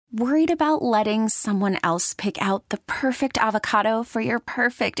Worried about letting someone else pick out the perfect avocado for your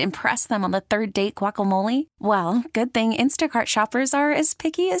perfect impress them on the third date guacamole? Well, good thing Instacart shoppers are as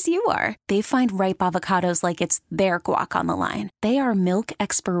picky as you are. They find ripe avocados like it's their guac on the line. They are milk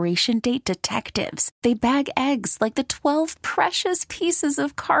expiration date detectives. They bag eggs like the 12 precious pieces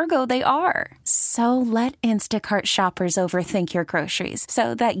of cargo they are. So let Instacart shoppers overthink your groceries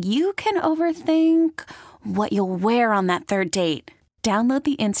so that you can overthink what you'll wear on that third date. Download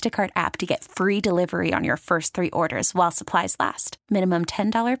the Instacart app to get free delivery on your first 3 orders while supplies last. Minimum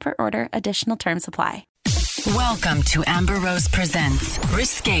 $10 per order. Additional terms apply. Welcome to Amber Rose Presents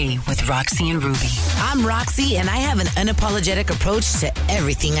Risque with Roxy and Ruby. I'm Roxy, and I have an unapologetic approach to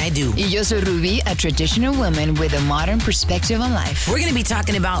everything I do. Y yo soy Ruby, a traditional woman with a modern perspective on life. We're going to be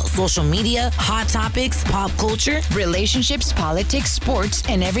talking about social media, hot topics, pop culture, relationships, politics, sports,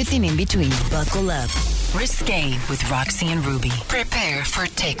 and everything in between. Buckle up. Risque with Roxy and Ruby. Prepare for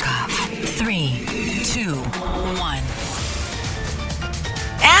takeoff. 3, 2, 1.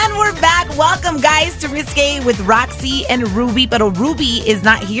 And we're back. Welcome, guys, to Risque with Roxy and Ruby. Pero Ruby is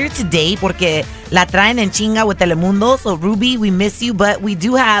not here today porque la traen en chinga with Telemundo. So, Ruby, we miss you, but we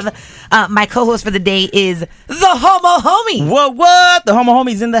do have my co-host for the day is the Homo Homie. What? The Homo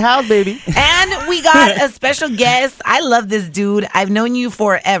Homie's in the house, baby. And we got a special guest. I love this dude. I've known you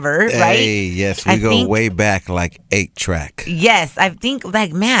forever, right? Hey, yes, we go way back, like 8-track. Yes, I think,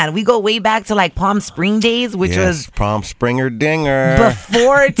 like, man, we go way back to, like, Palm Spring days, which was Palm Springer Dinger.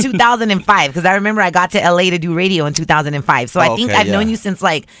 Before 2005, because I remember I got to LA to do radio in 2005. So I think I've known you since,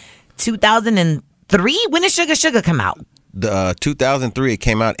 like, 2003. When did Sugar Sugar come out? 2003. It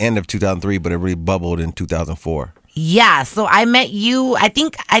came out end of 2003, but it really bubbled in 2004. Yeah, so I met you, I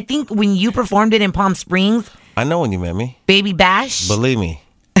think when you performed it in Palm Springs. I know when you met me. Baby Bash. Believe me.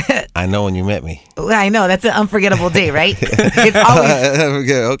 I know when you met me. I know, that's an unforgettable day, right? It's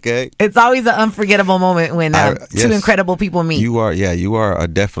always okay. It's always an unforgettable moment when two incredible people meet. You are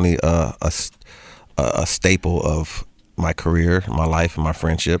definitely a staple of my career, my life, and my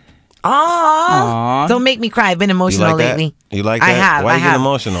friendship. Aww. Don't make me cry. I've been emotional lately. You like that? I have. Why are you getting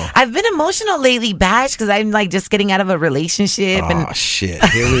emotional? I've been emotional lately, Bash, because I'm like just getting out of a relationship. Oh, shit.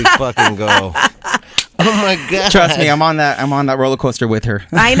 Here we fucking go. Oh my God. Trust me, I'm on that roller coaster with her.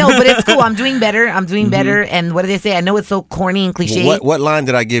 I know, but it's cool. I'm doing better. Better. And what do they say? I know it's so corny and cliche. What line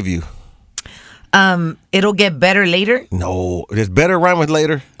did I give you? It'll get better later. No. Does better rhyme with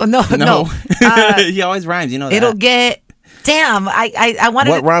later? Oh, no. He always rhymes, you know that. It'll get... Damn, I wanted...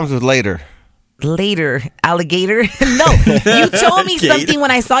 What rhymes with later? Later, alligator. No, you told me something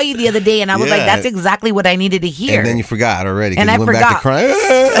when I saw you the other day, and I was like, "That's exactly what I needed to hear." And then you forgot already. And I went forgot. Back to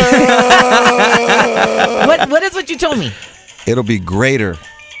crying. What is what you told me? It'll be greater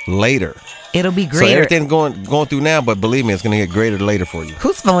later. It'll be greater. So everything's going through now, but believe me, it's going to get greater later for you.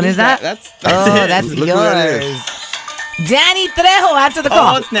 Whose phone is that? That's that's Look yours. Danny Trejo, answer the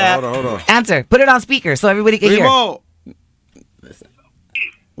call. Oh, snap. Hold on. Answer. Put it on speaker so everybody can hear.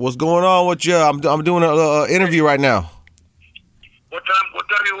 What's going on with you? I'm doing an interview right now. What time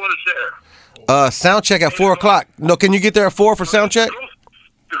you want to share? Sound check at 4 o'clock. No, can you get there at 4 for sound check? The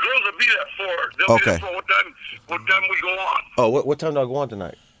girls will be there at 4. They'll be there at 4. What time we go on? Oh, what time do I go on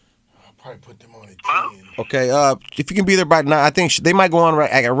tonight? I'll probably put them on at 10. Okay, if you can be there by 9, I think they might go on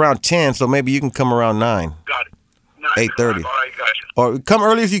around 10, so maybe you can come around 9. Got it. 8:30. All right, gotcha. Or come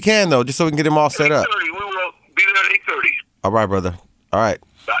early as you can, though, just so we can get them all set up. 8:30. We will be there at 8:30. All right, brother. All right.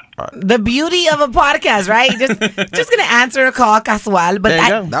 The beauty of a podcast, right? Just gonna answer a call casual, but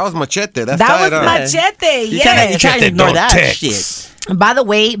that was machete. That was machete. You Yes. can't ignore that text. shit. By the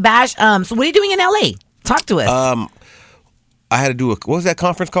way, Bash, so what are you doing in LA? Talk to us. I had to do what was that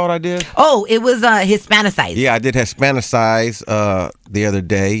conference called I did? Oh, it was Hispanicize. Yeah, I did Hispanicize the other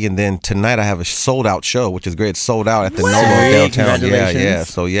day, and then tonight I have a sold out show, which is great. It's sold out at the Novo downtown. Yeah.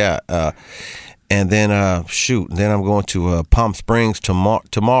 So and then then I'm going to Palm Springs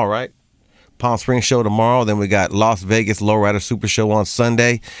tomorrow, right? Palm Springs show tomorrow. Then we got Las Vegas Lowrider Super Show on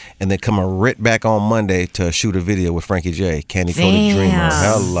Sunday, and then coming right back on Monday to shoot a video with Frankie J, Candy Coated Dreamer.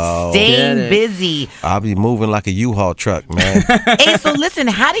 Hello. Staying busy. I'll be moving like a U-Haul truck, man. Hey, so listen,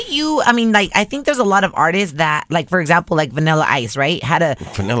 how do you, I think there's a lot of artists that, like, for example, like Vanilla Ice, right?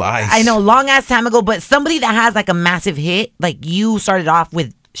 Vanilla Ice. I know, long ass time ago, but somebody that has like a massive hit, like you started off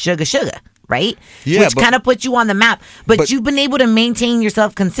with Sugar Sugar. Right? Yeah, which kind of put you on the map. But you've been able to maintain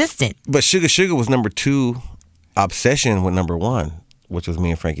yourself consistent. But Sugar Sugar was number 2. Obsession with number 1, which was me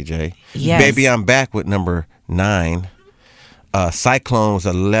and Frankie J. Yes. Baby I'm Back with number 9. Cyclone was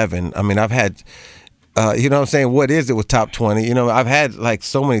 11. I mean, I've had, you know what I'm saying? What Is It with top 20? You know, I've had like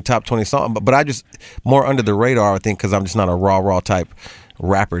so many top 20 songs, but I just more under the radar, I think, because I'm just not a raw type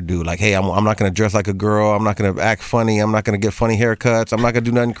rapper do. Like, hey, I'm not gonna dress like a girl. I'm not gonna act funny. I'm not gonna get funny haircuts. I'm not gonna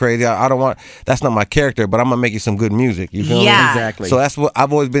do nothing crazy. I don't want. That's not my character. But I'm gonna make you some good music. You feel me? Exactly. So that's what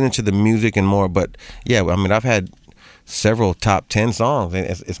I've always been into, the music and more. But yeah, I mean, I've had several top 10 songs, and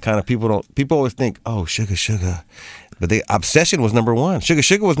it's kind of people always think, oh, Sugar, but Obsession was number 1.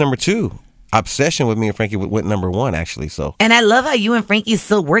 Sugar was number 2. Obsession with me and Frankie went number 1 actually. So, and I love how you and Frankie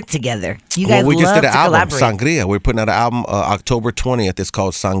still work together. You guys we just love did an to album, collaborate. Sangria. We're putting out an album October 20th. It's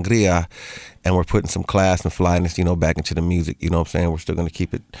called Sangria, and we're putting some class and flyness, back into the music. You know what I'm saying? We're still gonna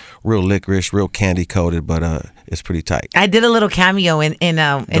keep it real licorice, real candy coated, but it's pretty tight. I did a little cameo in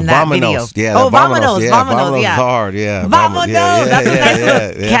that Vamonos. video. Yeah, Vamonos. Vamonos Yeah, is hard. Yeah, Vamonos. That's a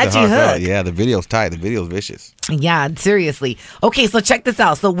nice little catchy hook. Yeah, the video's tight. The video's vicious. Yeah, seriously. Okay, so check this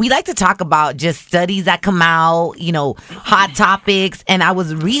out. So we like to talk about just studies that come out, hot topics. And I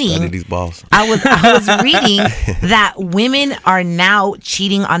was reading. Study these balls. I was reading that women are now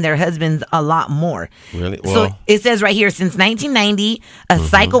cheating on their husbands a lot more. Really? So Well, it says right here, since 1990, a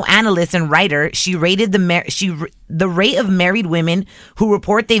psychoanalyst and writer, she rated the rate of married women who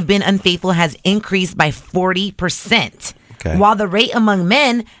report they've been unfaithful has increased by 40%, while the rate among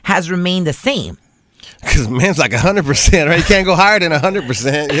men has remained the same. because men's like 100%, right? You can't go higher than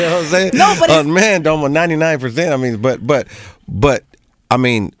 100%. You know what I'm saying? No, but on men, almost 99%. I mean, but I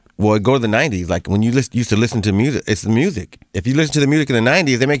mean, well, go to the 90s. Like when you used to listen to music, it's the music. If you listen to the music in the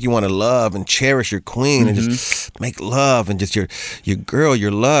 90s, they make you want to love and cherish your queen and just make love and just your girl,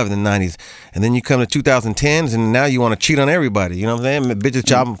 your love in the 90s. And then you come to 2010s and now you want to cheat on everybody. You know what I'm saying? Bitches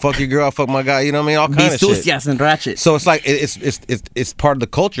chop, fuck your girl, fuck my guy. You know what I mean? All kind of shit. Sucias and ratchet. So it's like it's part of the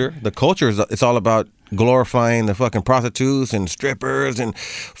culture. The culture it's all about glorifying the fucking prostitutes and strippers and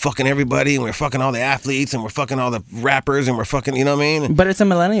fucking everybody, and we're fucking all the athletes and we're fucking all the rappers and we're fucking, you know what I mean? But it's a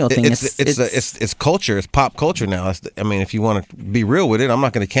millennial thing. It's culture. It's pop culture now. I mean, if you want to be real with it, I'm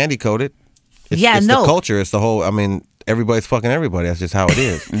not going to candy coat it. It's the culture. It's the whole. I mean, everybody's fucking everybody. That's just how it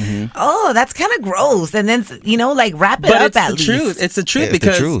is. Oh, that's kind of gross. And then like wrap it up at least. It's the truth It's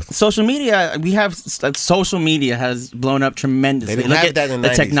because the truth. social media. Social media has blown up tremendously. They didn't have that in the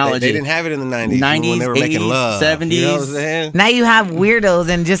 90s. Technology. They didn't have it in the 90s. 90s, when they were 80s, making love. 70s. You know what I'm saying? Now you have weirdos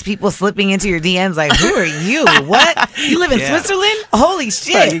and just people slipping into your DMs like, who are you? What? You live in Switzerland? Holy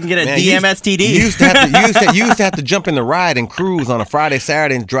shit. You can get a Man, DM STD. You used to have to jump in the ride and cruise on a Friday,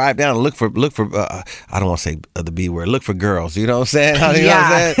 Saturday, and drive down and look for. I don't want to say the B word. Look for girls. You know what I'm saying? You know what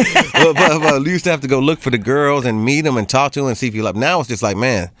I'm saying? but you used to have to go look for the girls and meet them and talk to them and see if you love. Now it's just like,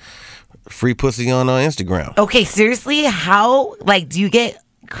 man, free pussy on Instagram. Okay, seriously, how do you get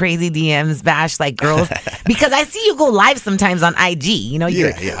crazy DMs, Bash, like girls? Because I see you go live sometimes on IG.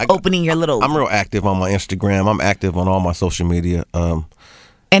 You're opening your little. I'm real active on my Instagram. I'm active on all my social media. And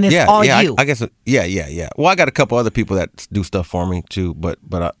it's all you. I guess. Yeah. Well, I got a couple other people that do stuff for me too. But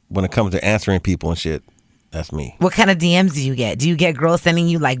when it comes to answering people and shit, that's me. What kind of DMs do you get? Do you get girls sending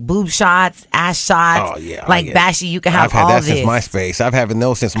you like boob shots, ass shots? Oh yeah. Like Bashy, you can have I've had all that this. since MySpace. I've having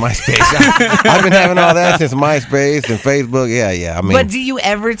those since MySpace. I've been having all that since MySpace and Facebook. Yeah. I mean, but do you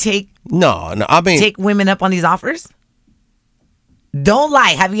ever take women up on these offers? Don't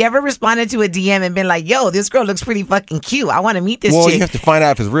lie. Have you ever responded to a DM and been like, yo, this girl looks pretty fucking cute. I want to meet this chick. Well, you have to find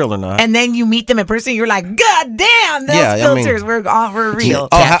out if it's real or not. And then you meet them in person. You're like, God damn, those filters were real.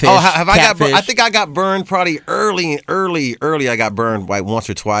 Have I got burned? I think I got burned probably early. I got burned like once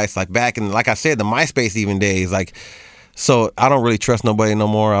or twice. Like back in, like I said, the MySpace even days. Like, so I don't really trust nobody no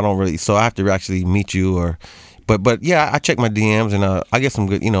more. I don't really. So I have to actually meet you or. But yeah, I check my DMs and I get some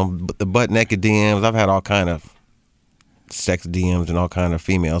good, the butt naked DMs. I've had all kind of sex DMs and all kind of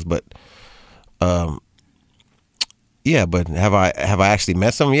females, but yeah, but have I actually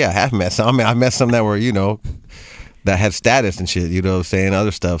met some? Yeah, I have met some. I mean, I met some that were that had status and shit, you know what I'm saying,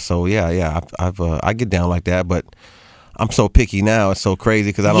 other stuff. So yeah, I get down like that, but I'm so picky now. It's so crazy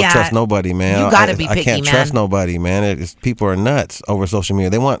because I don't trust nobody, man. You gotta be picky, I can't trust nobody, man. People are nuts over social media.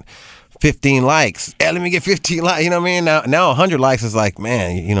 They want 15 likes. Yeah, let me get 15 likes. You know what I mean? Now 100 likes is like,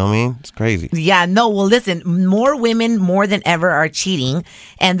 man, you know what I mean? It's crazy. Yeah, no, well, listen, more women more than ever are cheating,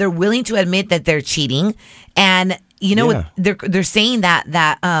 and they're willing to admit that they're cheating. And, they're saying that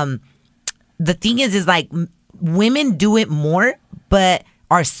the thing is like women do it more, but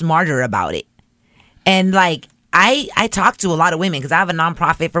are smarter about it. And like, I talk to a lot of women because I have a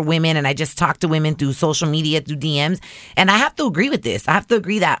nonprofit for women, and I just talk to women through social media, through DMs. And I have to agree with this. I have to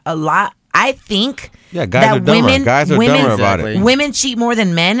agree that a lot, I think guys that are dumber. Guys are dumber about it. Women cheat more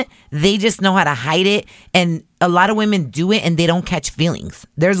than men. They just know how to hide it. And a lot of women do it and they don't catch feelings.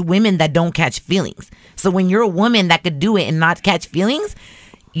 There's women that don't catch feelings. So when you're a woman that could do it and not catch feelings,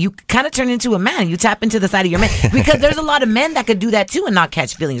 you kind of turn into a man. You tap into the side of your man. Because there's a lot of men that could do that too and not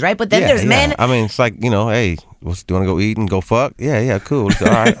catch feelings, right? But then there's men. I mean, it's like, hey, do you want to go eat and go fuck? Yeah, cool. All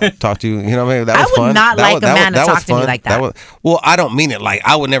right, talk to you. You know what I mean? That was fun. I would not like a man to talk to me like that. Well, I don't mean it like,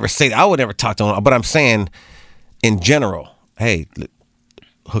 I would never say that. I would never talk to him. But I'm saying, in general, hey,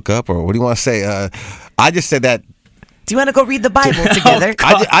 hook up, or what do you want to say? I just said that. Do you want to go read the Bible together?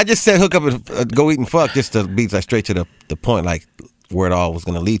 I just said hook up and go eat and fuck, just to be like straight to the point, like where it all was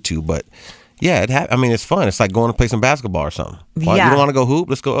going to lead to. But yeah, I mean, it's fun. It's like going to play some basketball or something. You don't want to go hoop?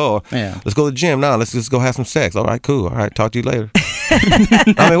 Let's go. Let's go to the gym. No, let's just go have some sex. All right, cool. All right, talk to you later.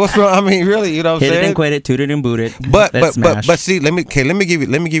 I mean, what's wrong? I mean, really, you know what I'm saying? Hit it and quit it, toot it and boot it. But see, let me give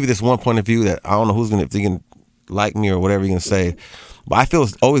you this one point of view that I don't know if they can like me or whatever you're gonna say. But I feel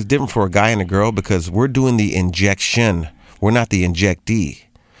it's always different for a guy and a girl because we're doing the injection. We're not the injectee.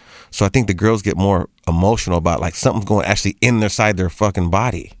 So I think the girls get more emotional about like something's going actually in their fucking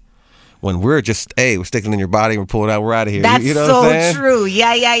body. When we're just, hey, we're sticking in your body, we're pulling out, we're out of here. That's you know so what I'm saying? true.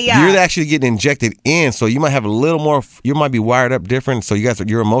 Yeah. You're actually getting injected in, so you might have a little more, you might be wired up different, so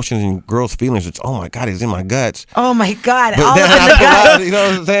your emotions and girls' feelings, it's, oh my God, it's in my guts. Oh my God. But all then of the guts. you know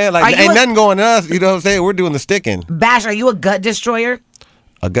what I'm saying? Like, ain't nothing going to us, you know what I'm saying? We're doing the sticking. Bash, are you a gut destroyer?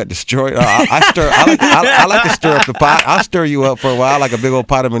 A gut destroyer? I like to stir up the pot. I'll stir you up for a while like a big old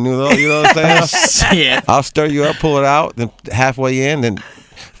pot of menudo, you know what I'm saying? Yeah. I'll stir you up, pull it out, then halfway in, then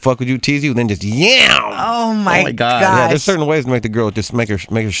fuck with you, tease you, then just yam. Oh my God. Yeah, there's certain ways to make the girl just make her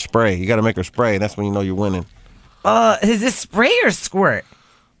spray. You got to make her spray. That's when you know you're winning. Is this spray or squirt?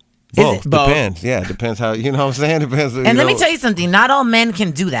 Both. Depends. Yeah, depends how, you know what I'm saying? Depends. And let me tell you something. Not all men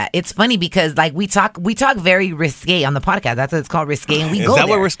can do that. It's funny because like we talk very risque on the podcast. That's what it's called, risque, and we go there. Is that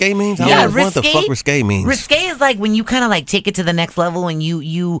what risque means? Yeah, risque. What the fuck risque means? Risque is like when you kind of like take it to the next level and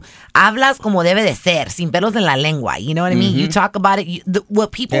you hablas como debe de ser, sin pelos en la lengua. You know what I mean? You talk about it,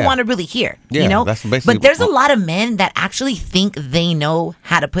 what people want to really hear. Yeah, you know? That's basically. But there's a lot of men that actually think they know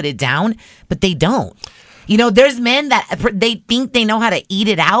how to put it down, but they don't. You know, there's men that they think they know how to eat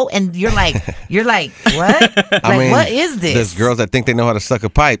it out, and you're like, what? I mean, what is this? There's girls that think they know how to suck a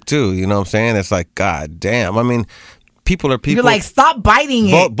pipe too. You know what I'm saying? It's like, God damn. I mean, people are people. You're like, stop biting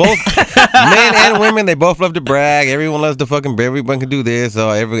it. Both men and women, they both love to brag. Everyone loves to fucking brag. Everyone can do this.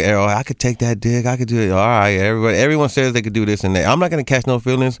 I could take that dick. I could do it. All right, everyone says they could do this and that. I'm not gonna catch no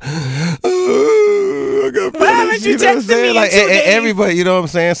feelings. Why haven't you texted me like in 2 days? everybody, you know what I'm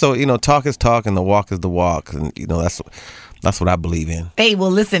saying? So, you know, talk is talk and the walk is the walk. And, you know, that's what I believe in. Hey, well,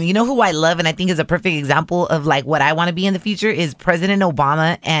 listen, you know who I love and I think is a perfect example of like what I want to be in the future is President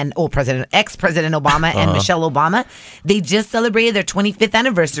Obama and ex-President Obama and Michelle Obama. They just celebrated their 25th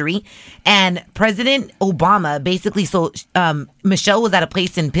anniversary, and President Obama basically, Michelle was at a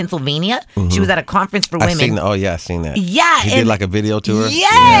place in Pennsylvania. She was at a conference for women. I've seen that. Yeah. He did like a video to her.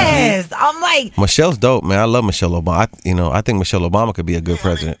 Yes. Yeah. I'm like, Michelle's dope, man. I love Michelle Obama. I think Michelle Obama could be a good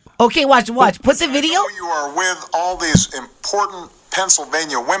president. Okay, watch. Put the video. You are with all these important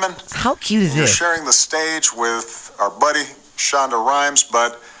Pennsylvania women. How cute is You're this? sharing the stage with our buddy, Shonda Rhimes,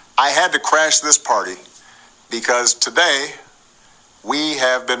 but I had to crash this party because today we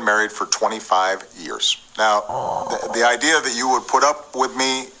have been married for 25 years. Now, the idea that you would put up with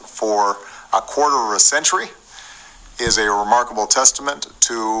me for a quarter of a century is a remarkable testament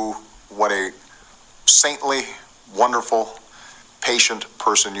to what a saintly, wonderful, patient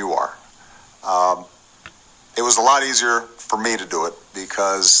person you are. It was a lot easier for me to do it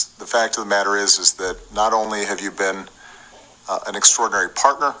because the fact of the matter is that not only have you been an extraordinary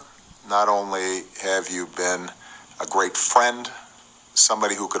partner, not only have you been a great friend,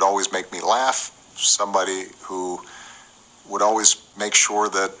 somebody who could always make me laugh, somebody who would always make sure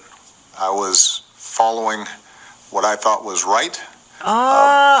that I was following what I thought was right.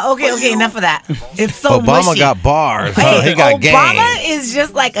 Okay, enough of that. It's so Obama mushy. got bars. Hey, he got game. Obama is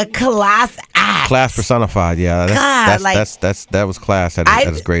just like a class act. Class personified, yeah. That was class at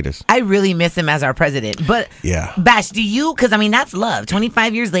its greatest. I really miss him as our president. But yeah. Bash, do you? Because I mean, that's love.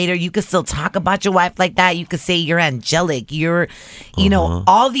 25 years later, you could still talk about your wife like that. You could say you're angelic. You're, you know,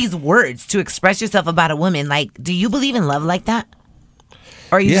 all these words to express yourself about a woman. Like, do you believe in love like that?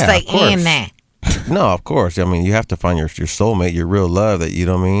 Or are you just like, nah? No, of course. I mean, you have to find your soulmate, your real love. That, you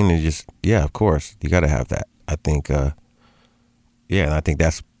know what I mean. And just, yeah, of course, you got to have that. I think, and I think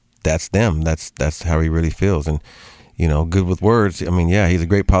that's them. That's how he really feels. And, you know, good with words. I mean, yeah, he's a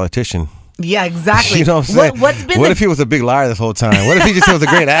great politician. Yeah, exactly. You know what I'm saying? What's been what if he was a big liar this whole time? What if he just was a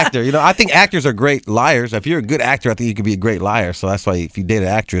great actor? You know, I think actors are great liars. If you're a good actor, I think you can be a great liar. So that's why if you date an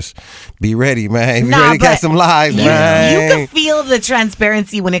actress, be ready, man. Be ready to catch some lies, man. You can feel the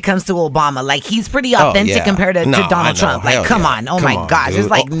transparency when it comes to Obama. Like, he's pretty authentic compared to Donald Trump. Like, come on. Oh, my gosh. Dude. There's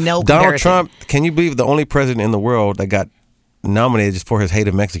like no Donald comparison. Trump, can you believe the only president in the world that got nominated just for his hate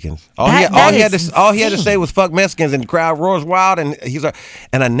of Mexicans? All he had to say was "fuck Mexicans," and the crowd roars wild. And he's like,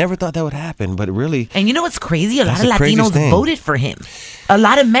 and I never thought that would happen, but really. And you know what's crazy? A lot of Latinos voted for him. A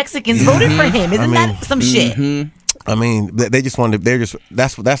lot of Mexicans voted for him. Isn't that some shit? I mean, they just wanted.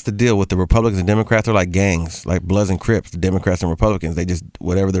 That's the deal with the Republicans and Democrats. They're like gangs, like Bloods and Crips. The Democrats and Republicans, they just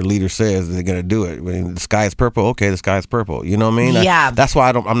whatever their leader says, they're gonna do it. When the sky is purple, okay, the sky is purple. You know what I mean? Yeah. That's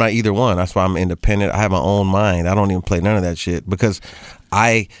why I'm not either one. That's why I'm independent. I have my own mind. I don't even play none of that shit because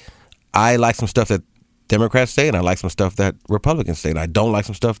I like some stuff that Democrats say, and I like some stuff that Republicans say, and I don't like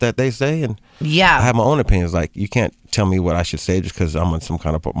some stuff that they say, and I have my own opinions. Like, you can't tell me what I should say just because I'm on some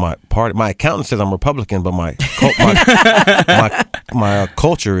kind of my party. My accountant says I'm Republican, but my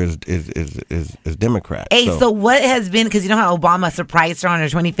culture is Democrat. Hey, so what has been, because you know how Obama surprised her on her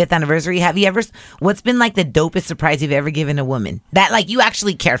 25th anniversary? What's been like the dopest surprise you've ever given a woman that like you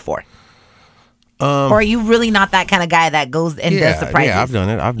actually care for? Or are you really not that kind of guy that goes and does surprises? Yeah, I've done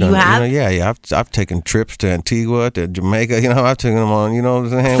it. I've done it. Have? You know, I've taken trips to Antigua, to Jamaica. You know, I've taken them on. You know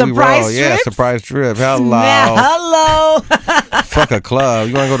what I'm saying? Surprise trips? Surprise trip. Hello. Fuck a club.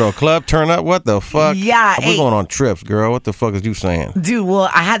 You want to go to a club? Turn up? What the fuck? Yeah. We're going on trips, girl. What the fuck is you saying? Dude, well,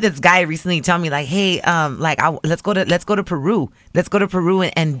 I had this guy recently tell me like, hey, let's go to Peru. Let's go to Peru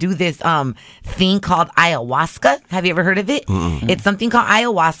and do this thing called ayahuasca. Have you ever heard of it? Mm-mm. It's something called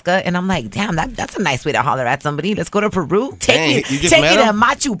ayahuasca, and I'm like, damn, that's a nice way to holler at somebody. Let's go to Peru. Take me to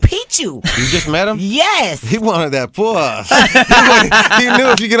Machu Picchu. You just met him? Yes. He wanted that puss. He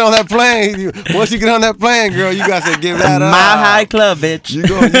knew if you get on that plane, once you get on that plane, girl, you got to give that up. Mile High Club, bitch. You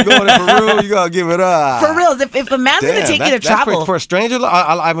going to Peru, you got to give it up. For real, if a man's going to take you to travel. For a stranger,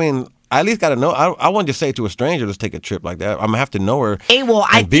 I mean, I at least got to know. I wouldn't just say to a stranger, let's take a trip like that. I'm going to have to know her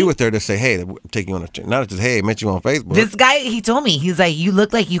and be with her to say, hey, I'm taking you on a trip. Not just, hey, I met you on Facebook. This guy, he told me, he's like, you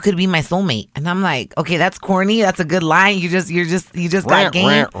look like you could be my soulmate. And I'm like, okay, that's corny. That's a good line. You just got game.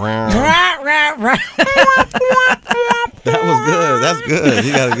 That was good. That's good.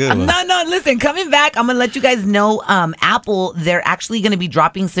 You got a good one. No, listen, coming back, I'm going to let you guys know, Apple, they're actually going to be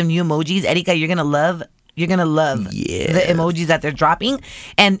dropping some new emojis. Erika, you're going to love the emojis that they're dropping.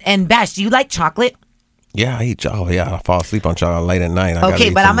 And Bash, do you like chocolate? Yeah, I eat chocolate. Yeah, I fall asleep on chocolate late at night. Okay,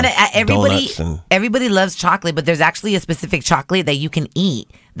 but I'm gonna everybody loves chocolate, but there's actually a specific chocolate that you can eat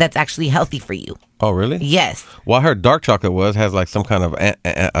that's actually healthy for you. Oh, really? Yes. Well, I heard dark chocolate has like some kind of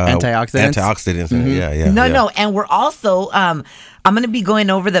antioxidants in it. Yeah. No, and we're also I'm gonna be going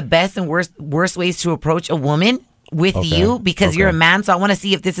over the best and worst ways to approach a woman with you because you're a man, so I want to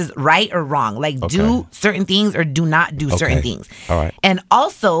see if this is right or wrong. Like, do certain things or do not do certain things. All right. And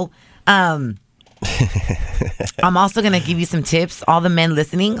also, I'm also going to give you some tips, all the men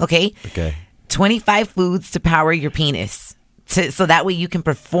listening, okay? Okay. 25 foods to power your penis. So that way you can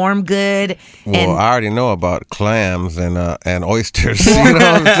perform good. Well, I already know about clams and oysters. You know what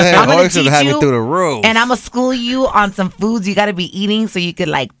I'm saying? Oysters have me through the roof. And I'm going to school you on some foods you got to be eating so you could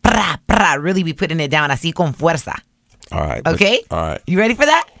like really be putting it down así con fuerza. All right. Okay? All right. You ready for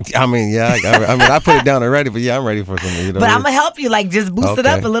that? I mean, yeah. I put it down already, but yeah, I'm ready for something. You know, but I'm going to help you, like, just boost it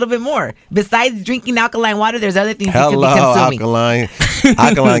up a little bit more. Besides drinking alkaline water, there's other things you could be consuming.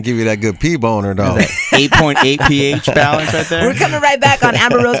 Alkaline give you that good pee boner, though. 8.8 pH balance right there. We're coming right back on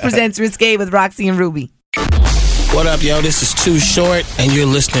Amber Rose Presents Risque with Roxy and Ruby. What up, yo? This is Too Short, and you're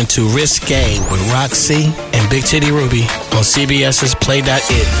listening to Risque with Roxy and Big Titty Ruby on CBS's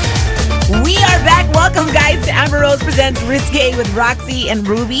Play.it. We are back. Welcome, guys, to Amber Rose Presents Risque with Roxy and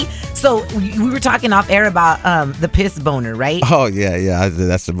Ruby. So we were talking off air about the piss boner, right? Oh, yeah.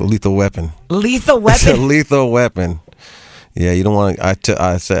 That's a lethal weapon. Lethal weapon? It's a lethal weapon. Yeah, you don't want to,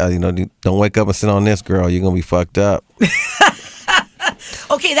 I say, don't wake up and sit on this, girl. You're going to be fucked up.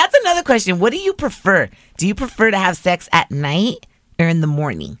 Okay, that's another question. What do you prefer? Do you prefer to have sex at night or in the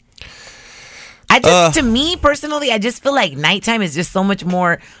morning? To me personally, I just feel like nighttime is just so much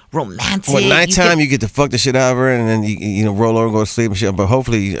more romantic. Well, nighttime you get to fuck the shit out of her, and then you roll over and go to sleep and shit. But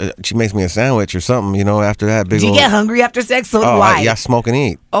hopefully she makes me a sandwich or something. After that big. Do you get hungry after sex? So do I. I smoke and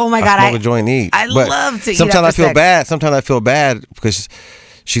eat. Oh my God, I smoke and joint and eat. I love to eat. Sometimes after I feel sex. bad. Sometimes I feel bad because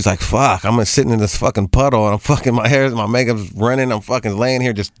she's like, "Fuck, I'm sitting in this fucking puddle and I'm fucking my makeup's running. I'm fucking laying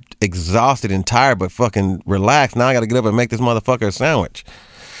here just exhausted and tired, but fucking relaxed. Now I got to get up and make this motherfucker a sandwich."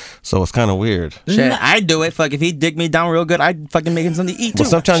 So it's kind of weird. Shit, I do it. Fuck, if he dig me down real good, I'd fucking make him something to eat too. Well,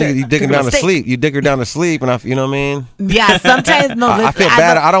 sometimes Shit. you dig her down to sleep. You dig her down to sleep, and you know what I mean? Yeah, sometimes no. I feel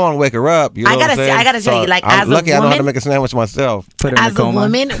bad. I don't want to wake her up. You know I gotta tell you, like, I'm as lucky a woman, I know how to make a sandwich myself. As a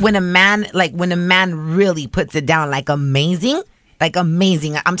woman, when a man really puts it down, like amazing.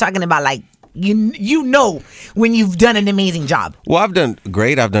 I'm talking about like. You know when you've done an amazing job. Well, I've done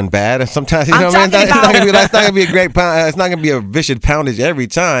great. I've done bad. And sometimes, you know what I mean? It's not going to be a great pound. It's not going to be a vicious poundage every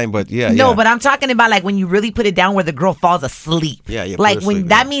time, but yeah. No, but I'm talking about like when you really put it down where the girl falls asleep. Yeah, yeah. Like when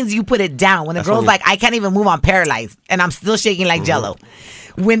that means you put it down. When the girl's like, I can't even move, I'm paralyzed. And I'm still shaking like Jello.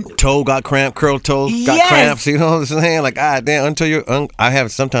 When toe got cramped, curled toes got cramps. You know what I'm saying? Like, damn, until I have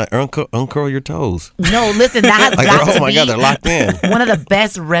sometimes uncurl your toes. No, listen, that has like, got to oh my be God, they're locked in. One of the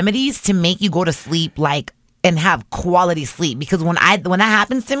best remedies to make you go to sleep, like, and have quality sleep. Because when that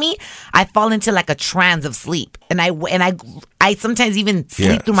happens to me, I fall into like a trance of sleep, and I sometimes even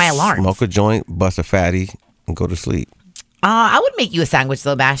sleep through my alarm. Smoke a joint, bust a fatty, and go to sleep. I would make you a sandwich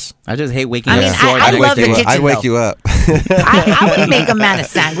though, Bash. I just hate waking up. I love the kitchen. I'd wake you up. I would make a man a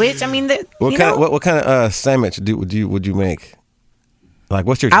sandwich. I mean, what kind of sandwich would you make? Like,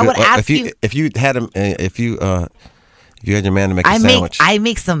 what's your? I would ask you if you had your man to make a sandwich. I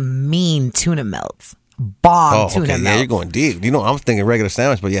make some mean tuna melts. Bomb tuna melts. Yeah, you're going deep. You know, I'm thinking regular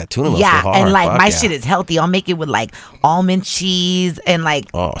sandwich, but yeah, tuna melts. Yeah, hard. and like my shit is healthy. I'll make it with like almond cheese and like.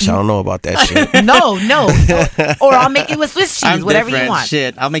 Oh, I don't know about that shit. No. Or I'll make it with Swiss cheese, whatever you want.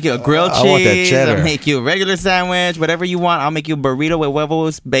 Shit, I'll make you a grilled cheese. I want that cheddar. I'll make you a regular sandwich, whatever you want. I'll make you a burrito with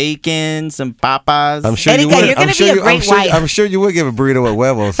huevos, bacon, some papas. I'm sure Erika, you're gonna be a great wife. I'm sure you would give a burrito with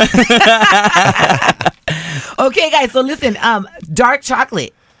huevos. Okay, guys. So listen, dark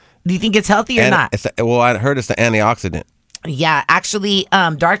chocolate. Do you think it's healthy or not? I heard it's an antioxidant. Yeah, actually,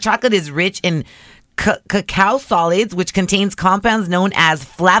 dark chocolate is rich in cacao solids, which contains compounds known as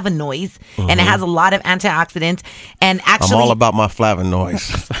flavonoids, and it has a lot of antioxidants. And actually, I'm all about my flavonoids.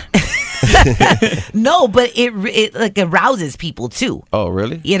 No, but it like arouses people too. Oh,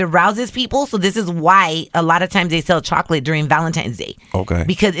 really? It arouses people, so this is why a lot of times they sell chocolate during Valentine's Day. Okay.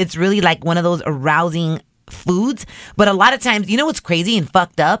 Because it's really like one of those arousing foods. But a lot of times, you know what's crazy and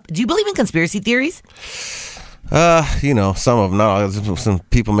fucked up? Do you believe in conspiracy theories? You know, some of them. No, some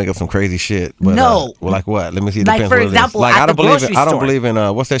people make up some crazy shit. But, no. Like what? Let me see. It like depends for what example, it is. Like, at the grocery store. I don't believe in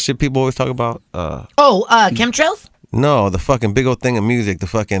what's that shit people always talk about? Chemtrails? No, the fucking big old thing of music, the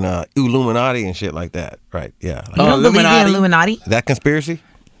fucking Illuminati and shit like that. Right? Yeah. Like, you don't believe in Illuminati? That conspiracy?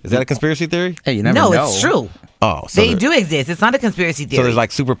 Is that a conspiracy theory? Hey, you never know. No, it's true. Oh, so they do exist. It's not a conspiracy theory. So there's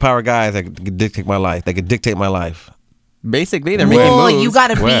like superpower guys that could dictate my life. They could dictate my life. Basically, they're making moves. You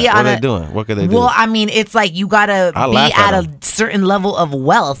gotta be what are they doing? What could they do? Well, I mean, it's like you gotta be at a certain level of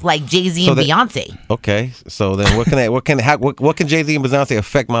wealth, like Jay-Z and Beyonce. Okay, so then what can Jay-Z and Beyonce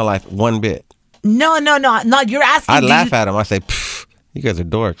affect my life one bit? No. You're asking. I laugh at them. I say, you guys are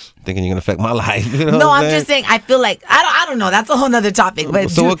dorks, thinking you're gonna affect my life. You know no, I'm just saying. I feel like I don't know. That's a whole nother topic.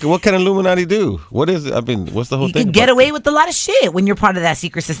 But so what can Illuminati do? What is it? I mean, what's the whole thing? You can get away with a lot of shit when you're part of that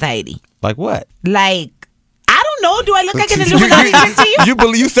secret society. Like what? Like. I don't know. Do I look like an Illuminati to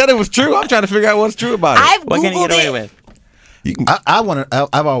you? You said it was true. I'm trying to figure out what's true about it. What can you get away with?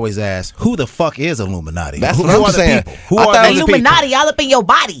 I've always asked, who the fuck is Illuminati? That's what I'm saying. Who are the Illuminati all up in your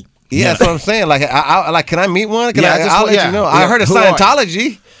body? Yeah, that's what I'm saying. Like, can I meet one? I'll let you know. I heard of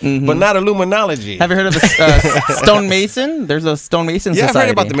Scientology, but not Illuminology. Have you heard of the stonemason? There's a stonemason society. Yeah, I've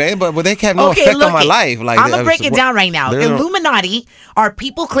heard about the man, but they have no effect on my life. Like, I'm gonna break it down right now. Illuminati are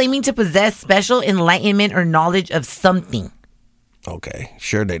people claiming to possess special enlightenment or knowledge of something. Okay,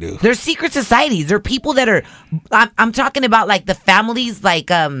 sure they do. They're secret societies. They're people that are. I'm talking about like the families,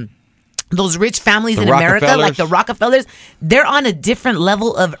 like those rich families in America, like the Rockefellers. They're on a different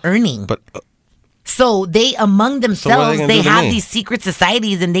level of earning. But so they among themselves, they have these secret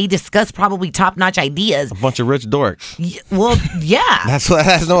societies, and they discuss probably top-notch ideas. A bunch of rich dorks. Well, yeah, that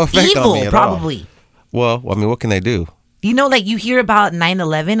has no effect on me at probably. All. Well, I mean, what can they do? You know, like you hear about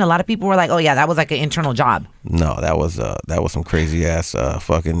 9/11. A lot of people were like, "Oh yeah, that was like an internal job." No, that was some crazy ass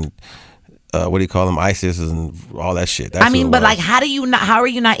fucking. What do you call them? ISIS and all that shit. That's but like, how are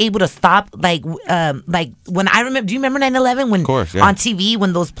you not able to stop? Like when I remember, do you remember 9/11 when, of course, yeah. on TV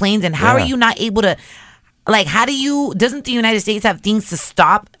when those planes, and how are you not able to, like, doesn't the United States have things to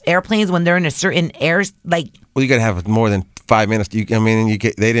stop airplanes when they're in a certain air, like? Well, you gotta have more than 5 minutes. They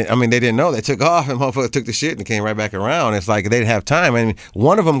didn't know. They took off and motherfucker took the shit and came right back around. It's like they didn't have time. I mean,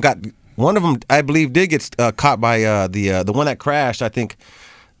 one of them, I believe, did get caught by the one that crashed. I think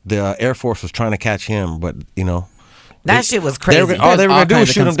the Air Force was trying to catch him, but you know, That shit was crazy. All they were going to do was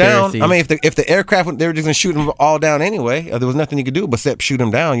shoot them down. I mean, if the aircraft, they were just going to shoot them all down anyway. There was nothing you could do but except shoot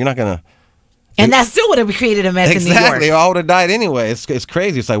them down. You're not going to. And that still would have created a mess in New York. Exactly. All would have died anyway. It's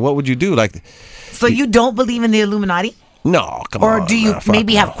crazy. It's like, what would you do? Like, so you don't believe in the Illuminati? No, come on. Or do you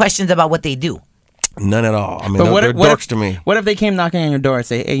maybe have questions about what they do? None at all. I mean, they're dorks to me. What if they came knocking on your door and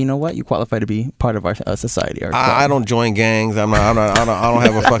say, "Hey, you know what? You qualify to be part of our society." I don't join gangs. I don't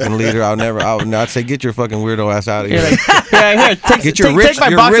have a fucking leader. I'd say, get your fucking weirdo ass out of here. Get your rich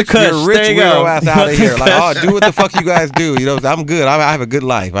weirdo ass out of here. Like, do what the fuck you guys do. You know, I'm good. I have a good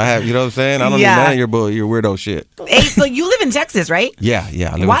life. I have, you know what I'm saying? I don't need none of your weirdo shit. Hey, so you live in Texas, right? Yeah.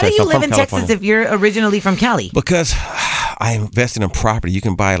 Why do you live in Texas if you're originally from Cali? Because I invested in property. You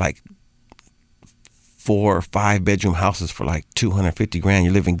can buy like 4 or 5 bedroom houses for like $250,000. You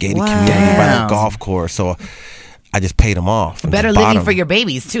live in gated community, you buy a golf course. So I just paid them off. Better living for your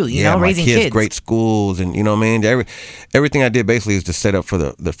babies too. You know, raising kids, great schools, and you know what I mean. Everything I did basically is to set up for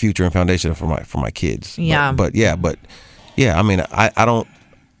the future and foundation for my kids. Yeah. But I mean, I don't.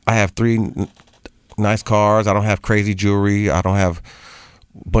 I have 3 nice cars. I don't have crazy jewelry. I don't have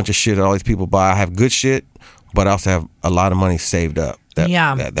a bunch of shit that all these people buy. I have good shit, but I also have a lot of money saved up. That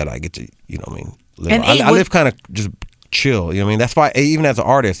I get to, you know what I mean. I live kind of just chill, you know what I mean? That's why, even as an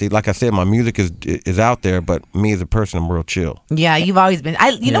artist, like I said, my music is out there, but me as a person, I'm real chill. Yeah, you've always been.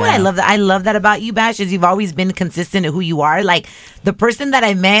 You know what I love? I love that about you, Bash, is you've always been consistent in who you are. Like the person that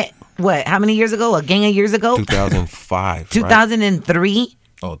I met, how many years ago? A gang of years ago? 2005. 2003. Right?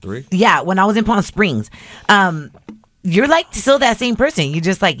 Oh, 3? Yeah, when I was in Palm Springs. You're like still that same person. You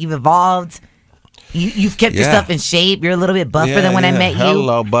just like, you've evolved. You've kept yourself in shape. You're a little bit buffer than when I met you.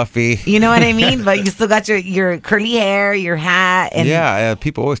 Hello, Buffy. You know what I mean? But you still got your curly hair, your hat. And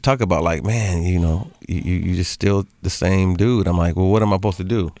people always talk about like, man, you know, you just still the same dude. I'm like, well, what am I supposed to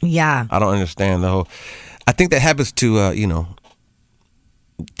do? Yeah. I don't understand the whole. I think that happens to,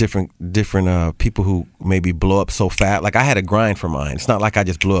 different people who maybe blow up so fast. Like I had a grind for mine. It's not like I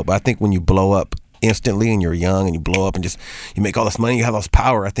just blew up. But I think when you blow up instantly and you're young and you blow up and just you make all this money, you have all this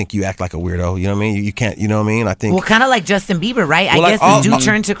power, I think you act like a weirdo. You know what I mean? You can't, you know what I mean? I think kind of like Justin Bieber, right? I guess his dude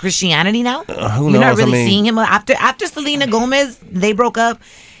turned to Christianity now. Who knows? You're not really seeing him after Selena Gomez, they broke up,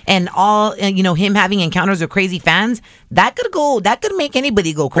 and all him having encounters with crazy fans. That could make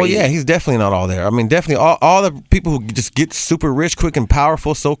anybody go crazy. Well, yeah, he's definitely not all there. I mean, definitely all the people who just get super rich quick and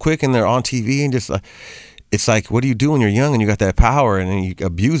powerful so quick and they're on TV and just it's like, what do you do when you're young and you got that power and then you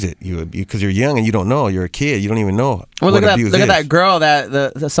abuse it? Because you're young and you don't know. You're a kid. You don't even know. Well, look at that girl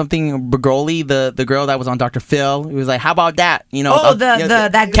the something Bergoli, the girl that was on Dr. Phil. It was like, how about that? You know,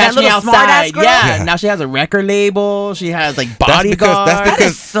 that little smart ass girl. Yeah. Now she has a record label. She has like bodyguards. That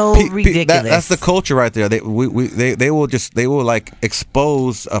is so ridiculous. That's the culture right there. They will like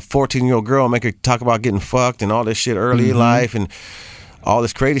expose a 14-year-old girl and make her talk about getting fucked and all this shit early in life and all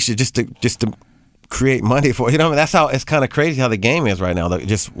this crazy shit just to create money for, you know what I mean? That's how it's kind of crazy how the game is right now. Like,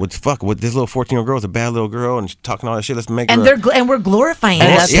 just with this little 14-year-old girl is a bad little girl and she's talking all that shit. Let's make her and we're glorifying it.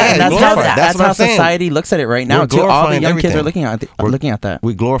 That's how society looks at it right now. Too. All the young kids are looking at that.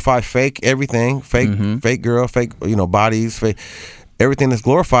 We glorify fake everything, fake girl, fake bodies, fake. Everything that's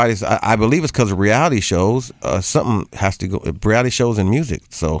glorified is, I believe, it's because of reality shows. Something has to go. Reality shows and music.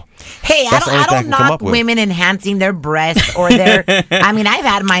 So, hey, I don't knock women enhancing their breasts or their. I mean, I've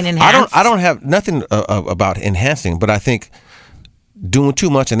had mine enhanced. I don't have nothing about enhancing, but I think doing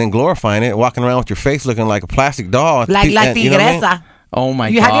too much and then glorifying it, walking around with your face looking like a plastic doll, like La Tigresa. You know what I mean? Oh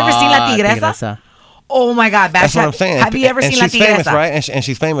my God! Have you ever seen La Tigresa? Oh my God, Bash. That's what I'm saying. Have you ever seen La Tigresa? She's famous, right? And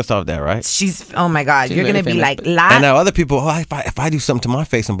she's famous off that, right? She's, oh my God, you're going to be like, and now other people, if I do something to my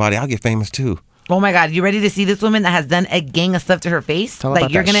face and body, I'll get famous too. Oh my God, you ready to see this woman that has done a gang of stuff to her face? Talk like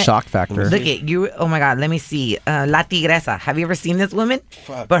about you're gonna shock factor. Look at you. Oh my God, let me see. La Tigresa. Have you ever seen this woman?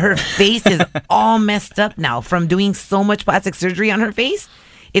 But her face is all messed up now from doing so much plastic surgery on her face.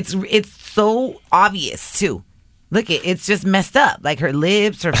 It's so obvious too. Look, it's just messed up. Like her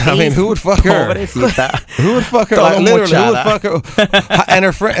lips, her face. I mean, who would fuck her? Who would fuck her? Like, literally, who would fuck her? And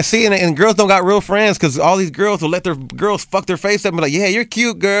her friend. See, and girls don't got real friends because all these girls will let their girls fuck their face up and be like, yeah, you're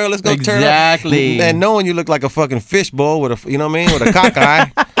cute, girl. Let's go turn up. Exactly. And knowing you look like a fucking fishbowl with a, you know what I mean, with a cock eye.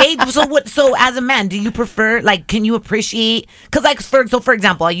 Hey, so as a man, do you prefer, like, can you appreciate? Because, like, for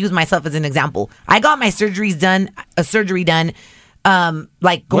example, I use myself as an example. I got my surgery done.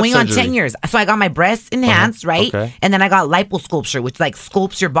 Like going on 10 years. So I got my breasts enhanced, right? Okay. And then I got liposculpture, which like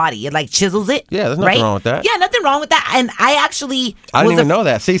sculpts your body. It like chisels it. Yeah, there's nothing wrong with that. Yeah, nothing wrong with that. And I didn't even know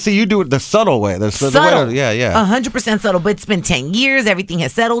that. See, you do it the subtle way. Subtle. The way, yeah. 100% subtle. But it's been 10 years. Everything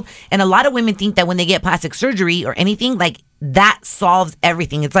has settled. And a lot of women think that when they get plastic surgery or anything, like that solves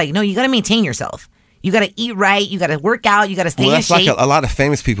everything. It's like, no, you got to maintain yourself. You got to eat right. You got to work out. You got to stay in shape. Like a lot of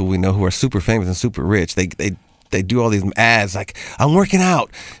famous people we know who are super famous and super rich. They do all these ads like, I'm working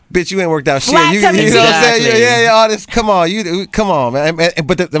out. Bitch, you ain't worked out shit. You know what I'm saying? Yeah, all this. Come on, man.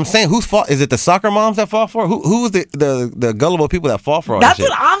 But I'm saying, whose fault? Is it the soccer moms that fall for it? Who's the gullible people that fall for all That's this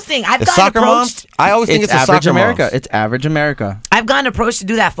shit? what I'm saying. I've gotten soccer approached. Moms? I always think it's the average soccer America. moms. It's average America. I've gotten approached to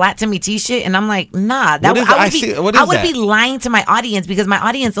do that flat tummy tea shit, and I'm like, nah. What is I would be lying to my audience because my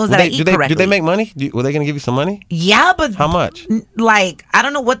audience knows that I eat correctly. Do they make money? Were they going to give you some money? Yeah, but how much? Like, I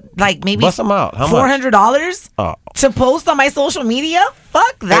don't know what. Like maybe bust them out. How much? $400 to post on my social media.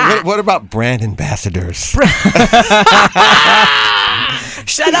 Fuck that. Hey, what about brand ambassadors?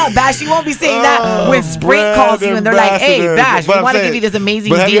 Shut up, Bash. You won't be saying that when Sprint calls you and they're like, hey, Bash, we want to give you this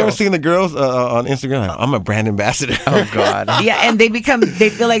amazing deal. Have you ever seen the girls on Instagram? Like, I'm a brand ambassador. Oh, God. Yeah, and they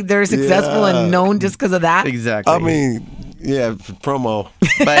feel like they're successful and known just because of that. Exactly. I mean, yeah, promo.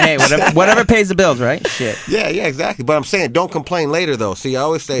 But hey, whatever pays the bills, right? Shit. Yeah, exactly. But I'm saying, don't complain later, though. See, I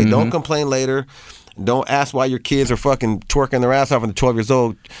always say, don't complain later. Don't ask why your kids are fucking twerking their ass off and they're 12 years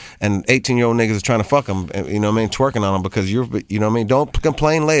old and 18-year-old niggas is trying to fuck them, you know what I mean, twerking on them because you know what I mean? Don't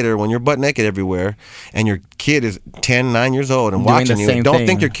complain later when you're butt naked everywhere and your kid is 10, 9 years old and watching you. Don't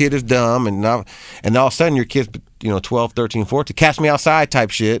think your kid is dumb and all of a sudden your kid's 12, 13, 14, catch me outside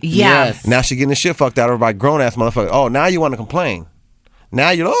type shit. Yes. Now she getting the shit fucked out of her by grown-ass motherfuckers. Oh, now you want to complain. Now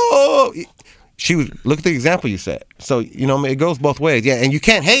you're, look at the example you set. So, you know, it goes both ways. Yeah, and you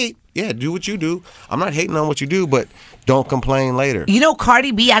can't hate. Yeah, do what you do. I'm not hating on what you do, but don't complain later. You know,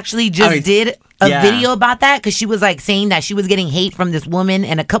 Cardi B actually just did a video about that because she was like saying that she was getting hate from this woman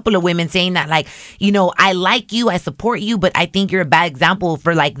and a couple of women saying that like, you know, I like you, I support you, but I think you're a bad example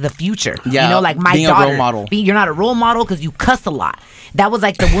for like the future. Yeah, you know, like my being daughter. a role model. You're not a role model because you cuss a lot. That was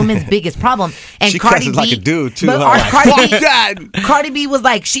like the woman's biggest problem. And she Cardi cusses B, like a dude too. Cardi B was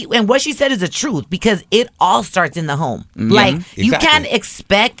like and what she said is the truth because it all starts in the home. Like you can't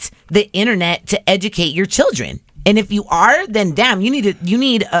expect the internet to educate your children. And if you are, then damn, you need a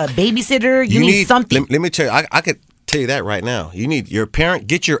babysitter. You need something. Let me tell you, I could tell you that right now. You need your parent,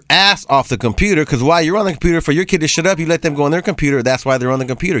 get your ass off the computer because while you're on the computer, for your kid to shut up, you let them go on their computer. That's why they're on the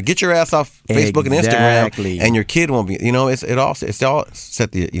computer. Get your ass off Facebook and Instagram, and your kid won't be. You know, it's all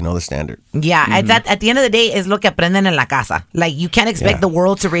set the the standard. Yeah, at the end of the day, is lo que aprenden en la casa. Like you can't expect the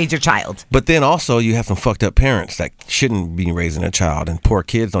world to raise your child. But then also you have some fucked up parents that shouldn't be raising a child, and poor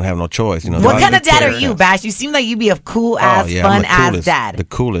kids don't have no choice. You know, what kind of dad are you, Bash? You seem like you'd be a cool ass, fun ass dad. The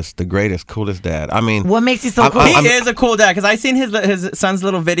coolest, the greatest, coolest dad. I mean, what makes you so cool? He is a cool dad because I seen his son's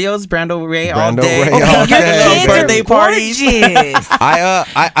little videos, Brando Ray all day. Your kids birthday parties.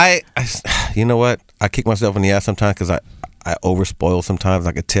 I you know what? I kick myself in the ass sometimes because I overspoil sometimes.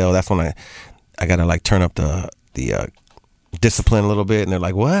 I could tell. That's when I gotta like turn up the discipline a little bit, and they're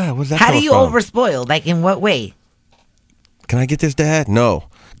like, "What? What's that?" How do you overspoil? Like in what way? Can I get this, Dad? No.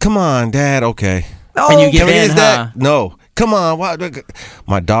 Come on, Dad. Okay. Oh, and you get in, Dad? No. Come on. Why?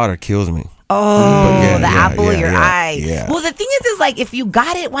 My daughter kills me. Oh, the apple of your eye. Yeah. Well, the thing is like if you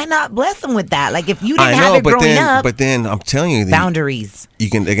got it, why not bless them with that? Like if you didn't have it growing up. But then I'm telling you, boundaries. They're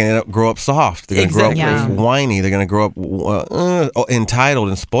gonna grow up soft. They're gonna grow up whiny. They're gonna grow up entitled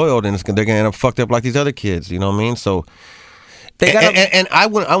and spoiled, and they're gonna end up fucked up like these other kids. You know what I mean? So. And I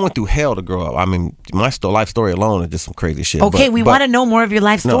went through hell to grow up. I mean, my life story alone is just some crazy shit. Okay, we want to know more of your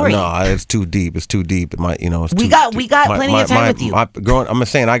life story. No, it's too deep. It's too deep. It's we got plenty of time with you. I'm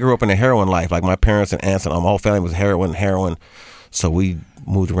saying I grew up in a heroin life. Like my parents and aunts and my whole family was heroin. So we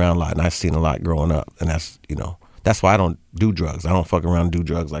moved around a lot, and I've seen a lot growing up. And that's why I don't do drugs. I don't fuck around and do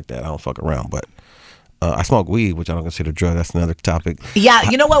drugs like that. I don't fuck around, but. I smoke weed, which I don't consider drug. That's another topic. Yeah,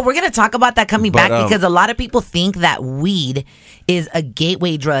 you know what? We're going to talk about that coming back because a lot of people think that weed is a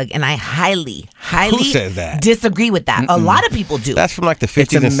gateway drug, and I highly Who says that? disagree with that. A lot of people do. That's from like the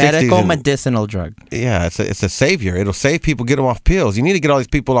 50s and 60s. It's a medical medicinal drug. Yeah, it's a savior. It'll save people, get them off pills. You need to get all these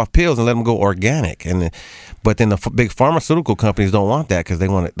people off pills and let them go organic. But then the big pharmaceutical companies don't want that because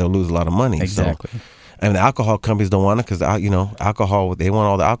they'll lose a lot of money. Exactly. So, and the alcohol companies don't want it because alcohol, they want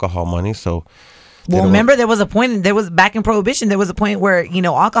all the alcohol money. So. Well, remember there was back in Prohibition, there was a point where,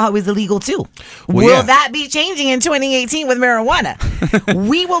 alcohol was illegal too. Will that be changing in 2018 with marijuana?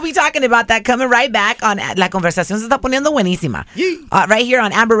 We will be talking about that coming right back on La Conversación Se Está Poniendo Buenísima. Right here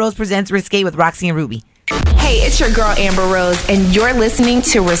on Amber Rose Presents Risque with Roxy and Ruby. Hey, Hey, it's your girl Amber Rose, and you're listening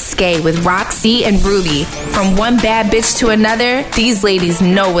to Risque with Roxy and Ruby. From one bad bitch to another, these ladies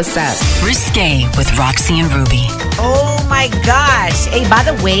know what's up. Risque with Roxy and Ruby. Oh my gosh. Hey, by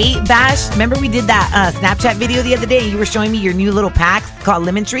the way, Bash, remember we did that Snapchat video the other day? You were showing me your new little packs called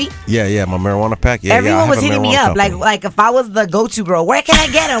Lemon Tree? Yeah, my marijuana pack. Yeah, Everyone I was have a hitting me marijuana up. company. Like if I was the go-to girl, where can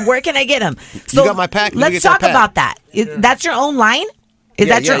I get them? Where can I get them? So you got my pack. Let's talk about that. That's your own line? Is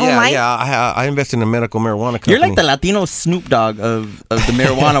that your own line? Yeah, I invest in a medical marijuana company. You're like the Latino Snoop Dogg of the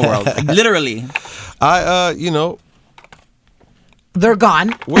marijuana world. Like, literally. They're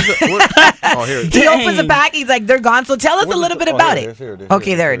gone. Oh, here it is. He opens a pack. He's like, they're gone. So tell us a little bit about it.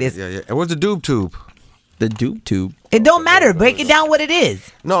 Okay, there it is. Yeah. And where's the doob tube? The doob tube. It don't matter. Break it down what it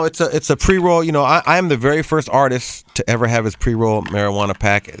is. No, it's a pre-roll. I am the very first artist to ever have his pre-roll marijuana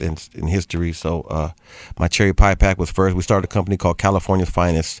pack in history. So my cherry pie pack was first. We started a company called California's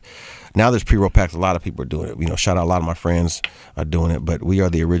Finest. Now there's pre-roll packs. A lot of people are doing it. Shout out a lot of my friends are doing it. But we are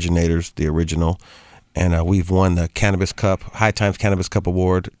the originators, the original. And we've won the Cannabis Cup, High Times Cannabis Cup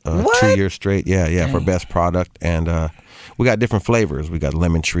Award 2 years straight. Yeah, for best product. And we got different flavors. We got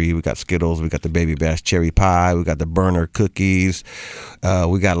Lemon Tree, we got Skittles, we got the Baby Bash Cherry Pie, we got the Burner Cookies.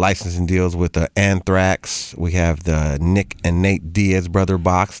 We got licensing deals with the Anthrax. We have the Nick and Nate Diaz brother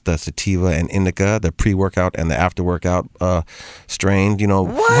box, the Sativa and Indica, the pre-workout and the after-workout strain.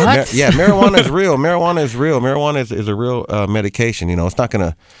 What? Marijuana is real. Marijuana is real. Marijuana is a real medication. It's not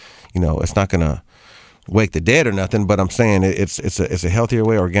gonna wake the dead or nothing, but I'm saying it's a healthier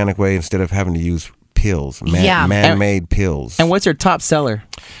way, organic way, instead of having to use pills, man-made pills. And what's your top seller?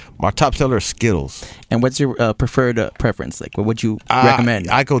 My top seller is Skittles. And what's your preferred preference? Like, what would you recommend?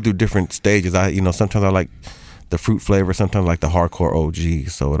 I go through different stages. Sometimes I like the fruit flavor, sometimes like the hardcore OG.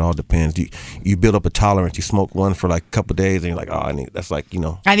 So it all depends. You build up a tolerance. You smoke one for like a couple of days, and you're like, I need to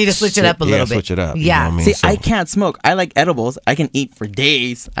switch it up a little bit. Switch it up. Yeah. You know what I mean? See, I can't smoke. I like edibles. I can eat for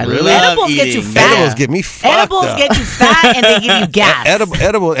days. I love Edibles eating. get you fat. Edibles get me fucked Edibles up. get you fat and they give you gas.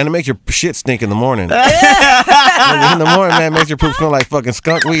 Edible, and it makes your shit stink in the morning. In the morning, man, it makes your poop smell like fucking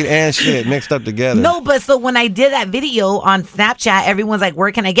skunk weed and shit mixed up together. No, but so when I did that video on Snapchat, everyone's like,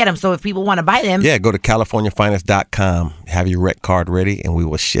 where can I get them? So if people want to buy them. Yeah, go to CaliforniaFinest.com. Have your rec card ready, and we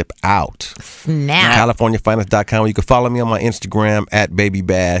will ship out. Snap. CaliforniaFinest.com. You can follow me on my Instagram at Baby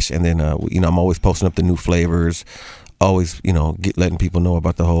Bash, and then I'm always posting up the new flavors. Always, letting people know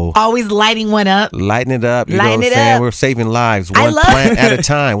about the whole. Always lighting one up. Lighting it up. You Lighting know what I'm it saying? up. We're saving lives one plant at a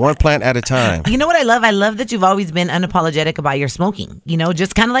time. One plant at a time. You know what I love? I love that you've always been unapologetic about your smoking.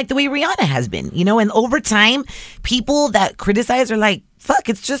 Just kind of like the way Rihanna has been. And over time, people that criticize are like, fuck,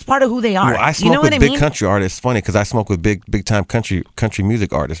 it's just part of who they are. Well, I smoke with big country artists. It's funny because I smoke with big time country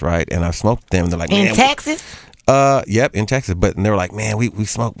music artists, right? And I smoked them. And they're like, man, in Texas? Yep, in Texas. But and they were like, man, we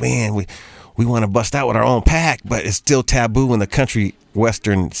smoke, man, we want to bust out with our own pack, but it's still taboo in the country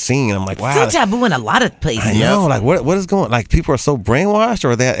western scene. I'm like, wow, still taboo in a lot of places. I know, like what is going? Like people are so brainwashed,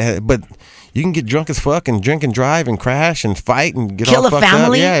 or that, but. You can get drunk as fuck and drink and drive and crash and fight and get kill all fucked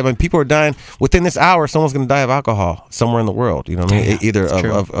family. Up. Yeah, when people are dying within this hour, someone's going to die of alcohol somewhere in the world. You know what I mean? Either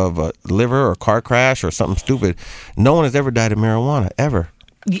of a liver or car crash or something stupid. No one has ever died of marijuana ever.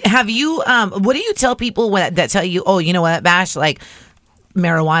 Have you? What do you tell people that tell you? Oh, you know what, Bash? Like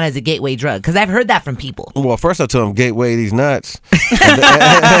marijuana is a gateway drug, because I've heard that from people. Well, first I tell them gateway these nuts. That's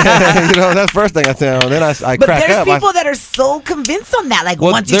the first thing I tell them. Then I but crack up. There's people that are so convinced on that. Like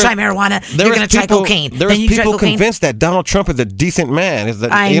once you try marijuana, you're going to try cocaine. There's then people convinced that Donald Trump is a decent man.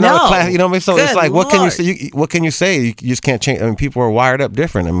 I know. You know what I mean? So Good it's like, what Lord. can you say? What can you say? You just can't change. I mean, people are wired up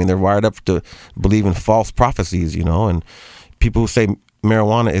different. I mean, they're wired up to believe in false prophecies. And people who say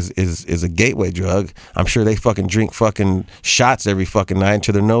marijuana is a gateway drug, I'm sure they fucking drink fucking shots every fucking night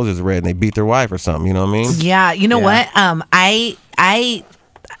until their nose is red and they beat their wife or something. You know what I mean? Yeah. You know what? I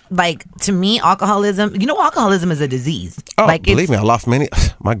like, to me, alcoholism. Alcoholism is a disease. Oh, like, believe me, I lost many.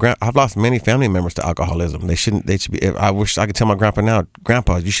 I've lost many family members to alcoholism. They should be. I wish I could tell my grandpa now,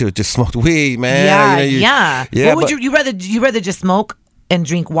 Grandpa, you should have just smoked weed, man. Yeah. What would you rather just smoke and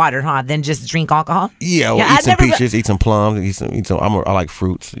drink water, than just drink alcohol? Yeah, eat some peaches, eat some plums, eat some. I like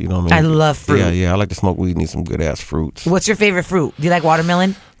fruits. You know what I mean? I love fruit. Yeah. I like to smoke weed and eat some good ass fruits. What's your favorite fruit? Do you like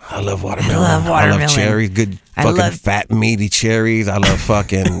watermelon? I love watermelon. I love cherries, good fucking fat meaty cherries. I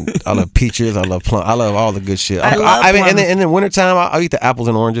love peaches. I love plum. I love all the good shit. I mean, in the wintertime, I'll eat the apples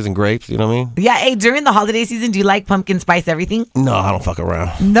and oranges and grapes. You know what I mean? Yeah. Hey, during the holiday season, do you like pumpkin spice everything? No, I don't fuck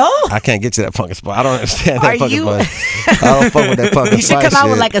around. No? I can't get to that pumpkin spice. I don't understand that pumpkin spice. I don't fuck with that pumpkin spice. You should come out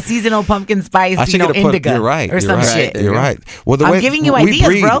with like a seasonal pumpkin spice, indica. You're right. Or some shit. You're right. Well, I'm giving you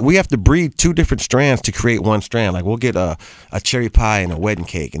ideas, bro. We have to breed two different strands to create one strand. Like we'll get a cherry pie and a wedding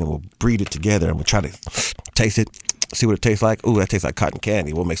cake, and then we'll breed it together, and we'll try to taste it. See what it tastes like. Ooh, that tastes like cotton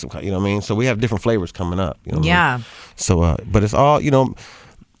candy. We'll make some, you know what I mean? So we have different flavors coming up. You know what I mean? So, but it's all,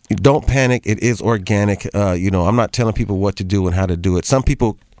 don't panic. It is organic. I'm not telling people what to do and how to do it. Some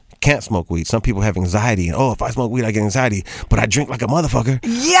people can't smoke weed. Some people have anxiety. And, if I smoke weed, I get anxiety. But I drink like a motherfucker.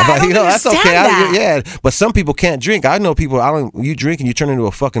 Yeah, I don't that's understand okay. that. But some people can't drink. I know people. You drink and you turn into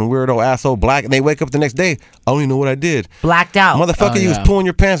a fucking weirdo asshole black, and they wake up the next day. I don't even know what I did. Blacked out. Motherfucker, you was pulling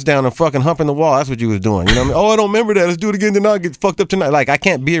your pants down and fucking humping the wall. That's what you was doing. You know what I mean? I don't remember that. Let's do it again tonight. Get fucked up tonight. Like, I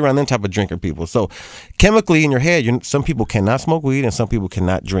can't be around them type of drinker people. So chemically in your head, some people cannot smoke weed and some people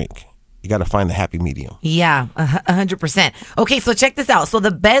cannot drink. You got to find the happy medium. Yeah, 100%. Okay, so check this out. So the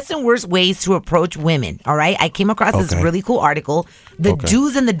best and worst ways to approach women. All right, I came across this really cool article, the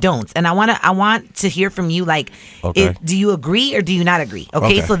do's and the don'ts, and I want to hear from you. Like, do you agree or do you not agree?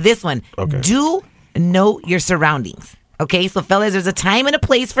 Okay, so this one, do know your surroundings. Okay, so fellas, there's a time and a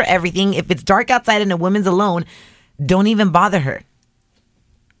place for everything. If it's dark outside and a woman's alone, don't even bother her.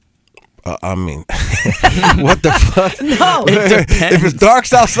 I mean, what the fuck? No, if it's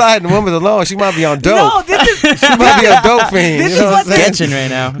dark outside and the woman's alone, she might be on dope. No, this is she might be on dope fiend. This is what sketching right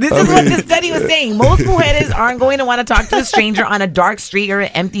now. This is what the study was saying. Most mujeres aren't going to want to talk to a stranger on a dark street or an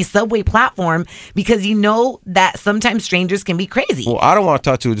empty subway platform because you know that sometimes strangers can be crazy. Well, I don't want to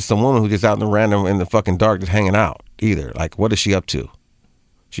talk to just some woman who's just out in the random in the fucking dark just hanging out either. Like, what is she up to?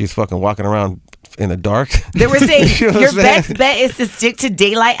 She's fucking walking around in the dark. They were saying your best bet is to stick to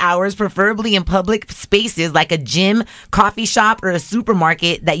daylight hours, preferably in public spaces like a gym, coffee shop, or a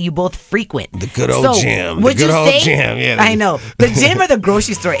supermarket that you both frequent. The good old gym. Would the good you old say, gym. Yeah. I know. The gym or the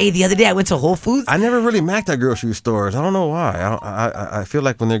grocery store. Hey, the other day I went to Whole Foods. I never really macked at grocery stores. I don't know why. I feel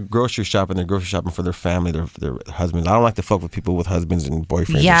like when they're grocery shopping for their family, their husbands. I don't like to fuck with people with husbands and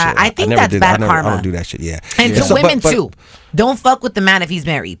boyfriends. Yeah, and shit. I think that's bad karma. I don't do that shit. Yeah. And to women too. Don't fuck with the man if he's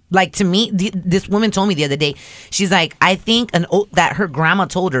married. Like, to me, this woman told me the other day, she's like, I think that her grandma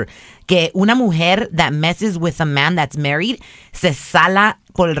told her que una mujer that messes with a man that's married se sala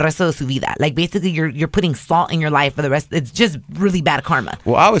por el resto de su vida. Like, basically, you're putting salt in your life for the rest. It's just really bad karma.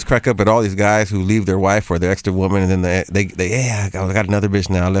 Well, I always crack up at all these guys who leave their wife or their extra woman, and then I got another bitch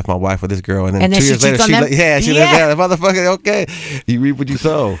now. I left my wife with this girl, and then 2 years later, motherfucker. Okay, you reap what you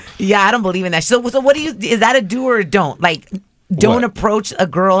sow. Yeah, I don't believe in that. So what do you? Is that a do or a don't? Like, don't approach a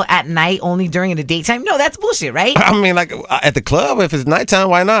girl at night only during the daytime. No, that's bullshit, right? I mean, like at the club, if it's nighttime,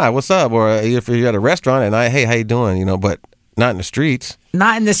 why not? What's up? Or if you're at a restaurant at night, hey, how you doing? But not in the streets.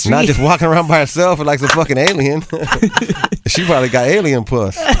 Not in the streets. Not just walking around by herself like some fucking alien. She probably got alien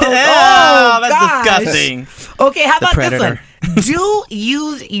puss. Oh, that's gosh. disgusting. Okay, how about this one? Do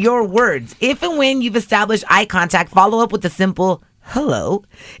use your words. If and when you've established eye contact, follow up with a simple hello.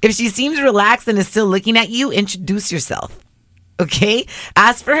 If she seems relaxed and is still looking at you, introduce yourself. Okay?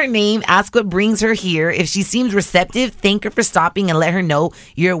 Ask for her name. Ask what brings her here. If she seems receptive, thank her for stopping and let her know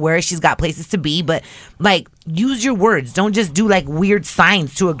you're aware she's got places to be. But, like, use your words. Don't just do, like, weird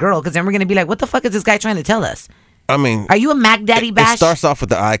signs to a girl, because then we're going to be like, what the fuck is this guy trying to tell us? I mean, are you a Mac Daddy bash? It starts off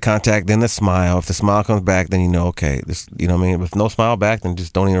with the eye contact, then the smile. If the smile comes back, then you know, okay, this, you know what I mean? If no smile back, then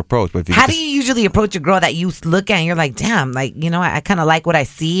just don't even approach. But if you How do you usually approach a girl that you look at and you're like, damn, like, I kind of like what I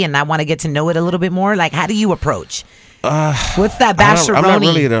see and I want to get to know it a little bit more? Like, how do you approach? What's that basheroni? I'm not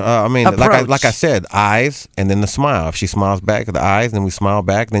really. I mean, approach? like I said, eyes and then the smile. If she smiles back, the eyes, then we smile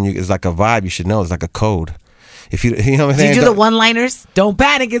back. Then it's like a vibe. You should know. It's like a code. If you know what I'm saying. Do you do the one-liners? Don't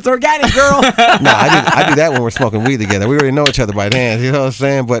panic. It's organic, girl. No, I do that when we're smoking weed together. We already know each other by then. You know what I'm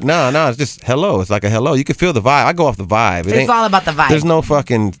saying? But no, it's just hello. It's like a hello. You can feel the vibe. I go off the vibe. It's all about the vibe. There's no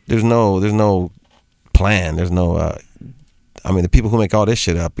fucking. There's no plan. There's no. I mean, the people who make all this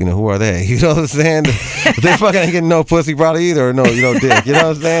shit up, who are they? You know what I'm saying? They fucking ain't getting no pussy probably either, or no, dick. You know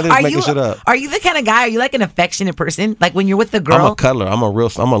what I'm saying? They're just making shit up. Are you the kind of guy? Are you like an affectionate person? Like when you're with the girl? I'm a cuddler. I'm a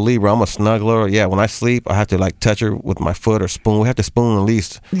Libra. I'm a snuggler. Yeah, when I sleep, I have to like touch her with my foot or spoon. We have to spoon at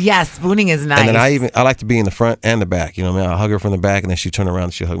least. Yeah, spooning is nice. And then I like to be in the front and the back. You know what I mean? I'll hug her from the back, and then she turn around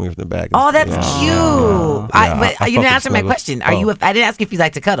and she'll hug me from the back. Oh, that's cute. But you didn't answer my question. I didn't ask if you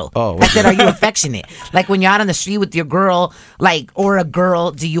like to cuddle. I said, are you affectionate? Like when you're out on the street with your girl, or a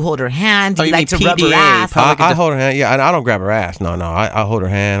girl, do you hold her hand? Do you like to rub her ass? I hold her hand, yeah, and I don't grab her ass. No, I hold her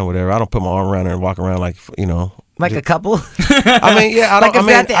hand or whatever. I don't put my arm around her and walk around like, Like a couple? I mean, yeah, like if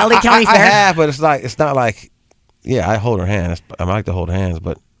you're at the LA County Fair? I have, but it's not like, yeah, I hold her hand. I like to hold hands,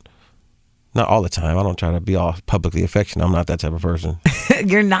 but Not all the time. I don't try to be all publicly affectionate. I'm not that type of person.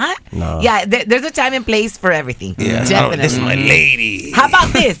 You're not? No. Yeah, there's a time and place for everything. Yeah, definitely. this is my lady. How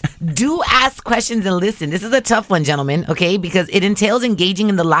about this? Do ask questions and listen. This is a tough one, gentlemen, okay? Because it entails engaging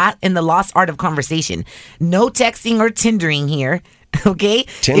in the lost art of conversation. No texting or Tindering here, okay?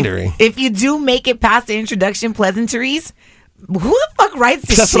 Tindering? If you do make it past the introduction pleasantries, who the fuck writes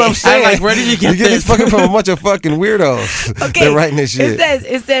this That's shit? what I'm saying. I'm like, where did you get this? this? Fucking from a bunch of fucking weirdos. Okay. They're writing this shit.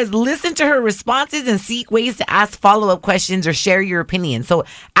 It says listen to her responses and seek ways to ask follow-up questions or share your opinion. So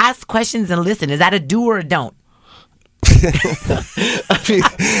ask questions and listen. Is that a do or a don't? I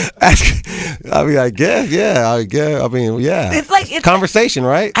guess, yeah. It's like it's conversation,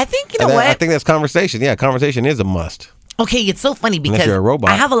 right? I think what? I think that's conversation. Yeah, conversation is a must. Okay, it's so funny because you're a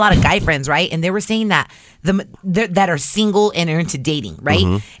robot. I have a lot of guy friends, right? And they were saying that that are single and are into dating, right?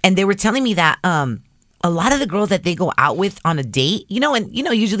 Mm-hmm. And they were telling me that a lot of the girls that they go out with on a date,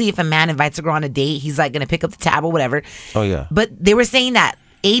 usually if a man invites a girl on a date, he's like going to pick up the tab or whatever. Oh, yeah. But they were saying that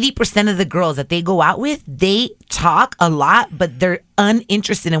 80% of the girls that they go out with, they talk a lot, but they're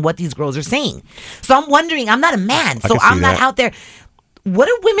uninterested in what these girls are saying. So I'm wondering, I'm not a man, so I'm not out there. What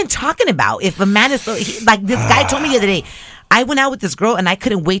are women talking about? If a man is like this guy told me the other day, I went out with this girl and I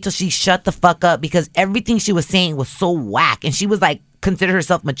couldn't wait till she shut the fuck up because everything she was saying was so whack. And she was like, consider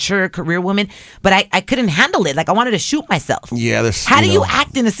herself mature career woman, but I couldn't handle it. Like I wanted to shoot myself. Yeah, how do you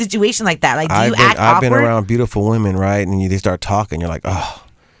act in a situation like that? Like do you act awkward? I've been around beautiful women, right? And they start talking, you're like,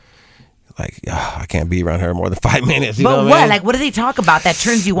 I can't be around her more than 5 minutes. You know what I mean? Like, what do they talk about that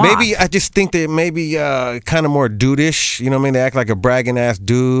turns you maybe off? I just think that maybe kind of more dude-ish. You know what I mean? They act like a bragging ass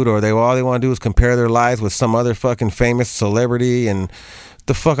dude, or all they want to do is compare their lives with some other fucking famous celebrity. And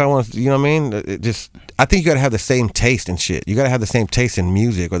the fuck I want, you know what I mean? I think you got to have the same taste in shit. You got to have the same taste in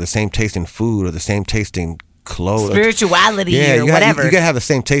music, or the same taste in food, or the same taste in clothes, spirituality, or whatever. You got to have the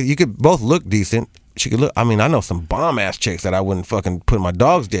same taste. You could both look decent. She could look. I mean, I know some bomb ass chicks that I wouldn't fucking put my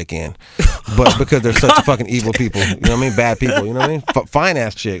dog's dick in, but because they're such fucking evil people, you know what I mean? Bad people, you know what I mean? Fine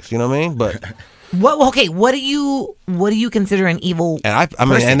ass chicks, you know what I mean? But what do you consider an evil? And I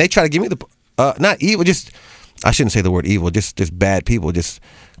mean, and they try to give me the not evil, just I shouldn't say the word evil, just bad people, just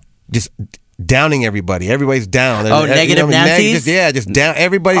downing everybody. Everybody's down. Negative Nancy's? Just down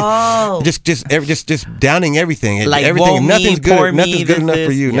everybody. Oh. Just downing everything. Like, everything. Nothing's good. Me, Nothing's good enough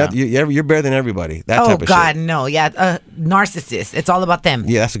for you. Yeah. You're better than everybody. That type of God, shit. no. Yeah, narcissist. It's all about them.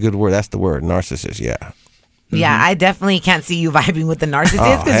 Yeah, that's a good word. That's the word, narcissist. Yeah. Yeah, I definitely can't see you vibing with the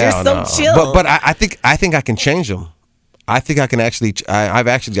narcissist because you're so chill. But I think I can change them. I think I can actually. I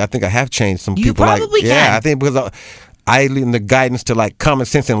think I have changed some people. You probably can. Yeah, I think because I lean the guidance to like common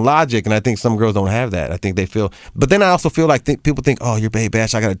sense and logic, and I think some girls don't have that. I think they feel, but then I also feel like people think, oh, you're babe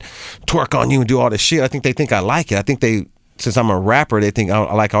bash, I gotta twerk on you and do all this shit. I think they think I like it. I think since I'm a rapper, they think I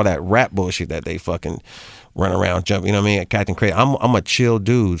like all that rap bullshit that they fucking run around, jump. You know what I mean? Acting crazy. I'm a chill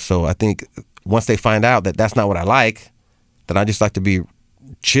dude, so I think once they find out that that's not what I like, then I just like to be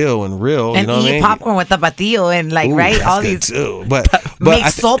chill and real, and you know what I eat mean? popcorn with tapatio and like, Ooh, right, all good these too. But make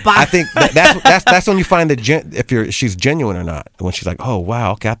sopa. I think that's when you find if she's genuine or not. When she's like, oh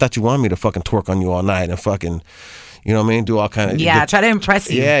wow, okay, I thought you wanted me to fucking twerk on you all night and fucking, you know what I mean, do all kind of try to impress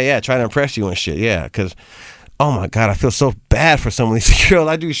you. Yeah, try to impress you and shit. Yeah, because oh my god, I feel so bad for some of these girls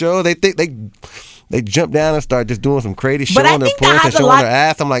I do shows. They think they jump down and start just doing some crazy shit on their puss and showing their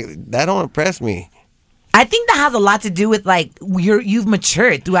ass. I'm like, that don't impress me. I think that has a lot to do with like you've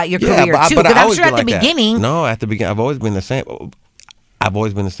matured throughout your career too. But Because I'm sure at like the beginning. No, at the beginning, I've always been the same.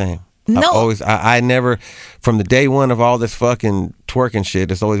 No, I never, from the day one of all this fucking twerking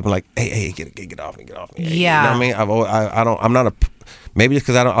shit, it's always been like, hey, get off me. Yeah, you know what I mean. I'm not maybe it's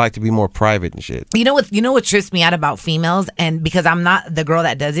because I like to be more private and shit. You know what trips me out about females, and because I'm not the girl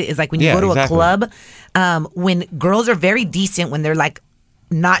that does it, is like when you go to a club, when girls are very decent when they're like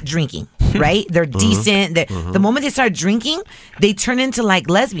not drinking, right? They're decent. The moment they start drinking, they turn into like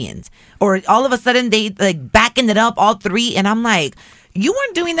lesbians, or all of a sudden they like backing it up all three, and I'm like, you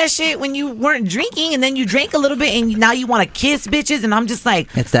weren't doing that shit when you weren't drinking, and then you drank a little bit, and now you want to kiss bitches, and I'm just like,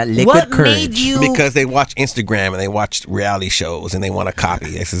 it's that liquid what courage. Made you? Because they watch Instagram and they watch reality shows and they want to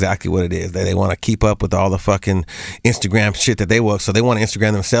copy. That's exactly what it is. They want to keep up with all the fucking Instagram shit that they work. So they want to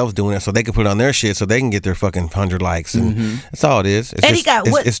Instagram themselves doing it so they can put it on their shit so they can get their fucking 100 likes. And that's all it is.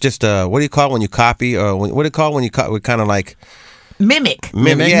 It's just what do you call it when you copy? Or what do you call it when you kind of like mimic?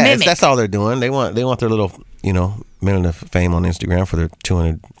 Yeah, that's all they're doing. They want their little minute of fame on Instagram for their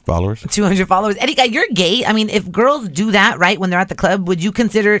 200 followers. 200 followers. Erika, you're gay. I mean, if girls do that, right, when they're at the club, would you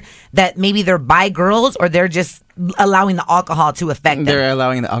consider that maybe they're bi girls or they're just allowing the alcohol to affect them? They're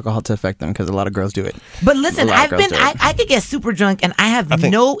allowing the alcohol to affect them because a lot of girls do it. But listen, I could get super drunk and I have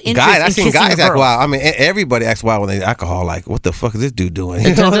no interest I've in seen kissing guys a girl. act wild. I mean, everybody acts wild when they alcohol. Like, what the fuck is this dude doing?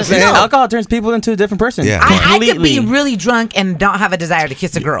 Alcohol turns people into a different person. Yeah. I could be really drunk and don't have a desire to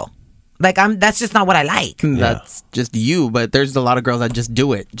kiss a girl. Like, that's just not what I like. That's just you, but there's a lot of girls that just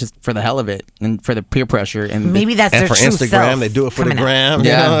do it just for the hell of it and for the peer pressure. And maybe that's their for true Instagram, self they do it for the coming gram. out.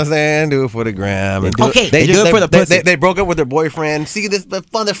 You know what I'm saying? Do it for the gram. And They do it for the pussy. They broke up with their boyfriend. See this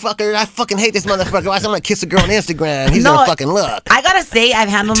motherfucker? I fucking hate this motherfucker. Why I'm gonna kiss a girl on Instagram? He's gonna fucking look. I gotta say, I've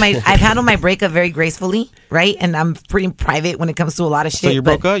handled my breakup very gracefully, right? And I'm pretty private when it comes to a lot of shit. So you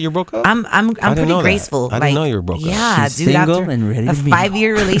broke up? You broke up? I'm pretty graceful. I didn't know you were broke up. Yeah, She's dude. single After and ready a to be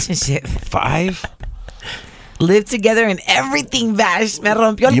 5-year relationship. 5? Lived together and everything, Bash. Me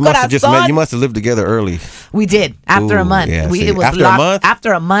rompió el You corazón. must have lived together early. We did after a month. Yeah, It was after locked. a month?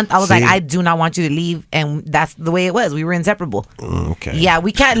 After a month, I was like, See? I do not want you to leave, and that's the way it was. We were inseparable. Okay. Yeah,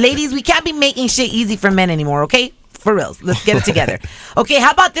 we can't, ladies. We can't be making shit easy for men anymore. Okay, for reals. Let's get it together. Okay,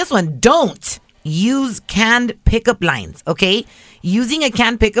 how about this one? Don't use canned pickup lines. Okay, using a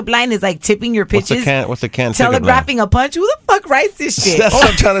canned pickup line is like tipping your pitches. What's a canned pickup line? Telegraphing a punch. Who the fuck writes this shit? That's what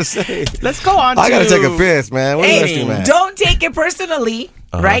I'm trying to say. Let's go on. I gotta take a piss, man. What Hey, are you man? don't take it personally.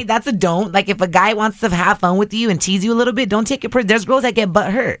 Right? That's a don't. Like, if a guy wants to have fun with you and tease you a little bit, don't take it there's girls that get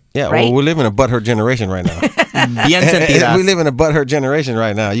butt hurt. Yeah, right? well, we live in a butthurt generation right now. Bien sentidas. We live in a butthurt generation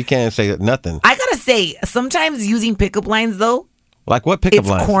right now. You can't say nothing. I gotta say, sometimes using pickup lines, though, Like what pickup it's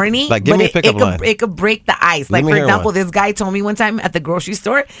line? corny. Like, give but me a pickup line. It could break the ice. Let Like, me for hear example, one. this guy told me one time at the grocery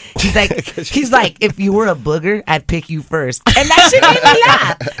store, he's like, if you were a booger, I'd pick you first. And that shit made me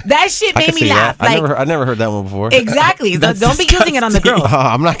laugh. That shit I made can me see laugh. that. Like, I never heard that one before. exactly. So don't be using it on the girls. Oh,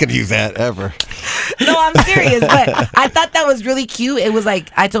 I'm not gonna use that ever. No, I'm serious. But I thought that was really cute. It was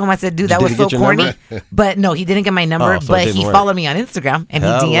like, I told him, I said, dude, that Did was he so get your corny. number? But no, he didn't get my number. Oh, so it but didn't he work. followed me on Instagram and he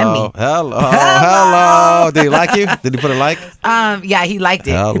DM'd me. Hello. Did he like you? Did he put a like? Yeah, he liked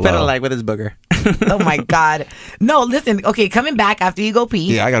it. Hello. He put a like with his booger. Oh my God. No, listen. Okay, coming back after you go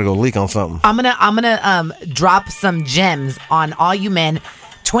pee. Yeah, I gotta go leak on something. I'm gonna drop some gems on all you men.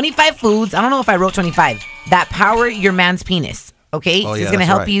 25 foods. I don't know if I wrote 25 that power your man's penis. Okay, so yeah, it's gonna that's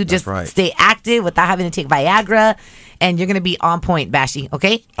help right. you That's just right. stay active without having to take Viagra, and you're gonna be on point, Bashy.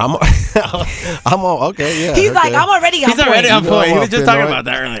 Okay. I'm on. Okay, yeah. He's like, okay. I'm already on He's point. already on point. He was just talking Pinoy. about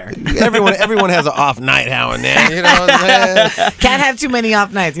that earlier. Everyone has an off night now and then. You know what I'm saying? Can't have too many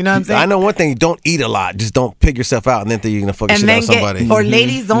off nights. You know what I'm saying? I know one thing: don't eat a lot. Just don't pig yourself out, and then think you're gonna fucking And shit then out somebody. or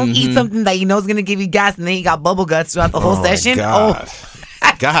ladies, don't eat something that you know is gonna give you gas, and then you got bubble guts throughout the whole my session. God.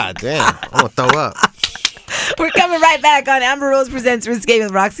 God damn! I'm gonna throw up. We're coming right back on Amber Rose Presents Risque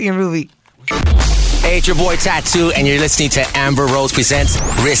with Roxy and Ruby. Hey, it's your boy Tattoo, and you're listening to Amber Rose Presents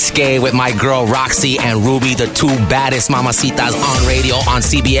Risque with my girl Roxy and Ruby, the two baddest mamacitas on radio on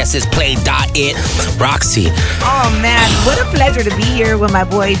CBS's Play.it. Roxy. Oh man, what a pleasure to be here with my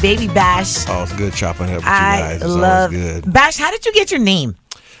boy Baby Bash. Oh, it's good chopping it up with you I guys. It's always love good. Bash. How did you get your name?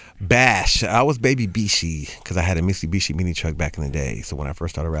 Bash. I was Baby Bishi because I had a Mitsubishi mini truck back in the day. So when I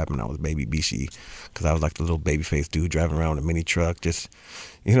first started rapping, I was Baby Bishi because I was like the little baby face dude driving around with a mini truck, just,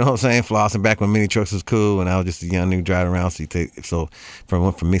 you know what I'm saying, flossing back when mini trucks was cool, and I was just a young nigga driving around. So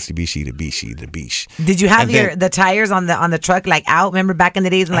went from Mitsubishi to Bishi to Bish. Did you have And the tires on the truck like out? Remember back in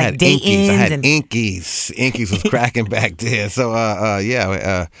the days when I like had day Inkies. I ins had and Inkies. Inkies was cracking back then. So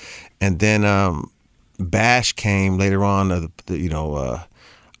and then Bash came later on.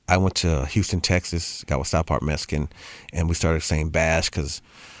 I went to Houston, Texas, got with South Park Mexican, and we started saying Bash because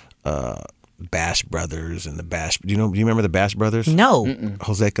Bash Brothers and the Bash. Do you remember the Bash Brothers? No.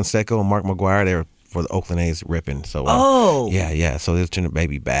 Jose Canseco and Mark McGuire, they were for the Oakland A's ripping. So yeah. So they turned to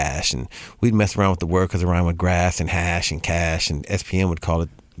Baby Bash, and we'd mess around with the word because it rhymed with grass and hash and cash, and SPM would call it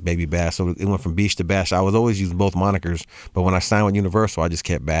Baby Bash. So it went from Beach to Bash. I was always using both monikers, but when I signed with Universal, I just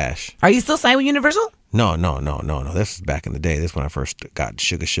kept Bash. Are you still signed with Universal? No. This is back in the day. This is when I first got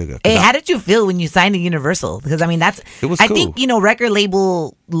Sugar. Hey, how did you feel when you signed to Universal? Because I mean, It was I cool. think record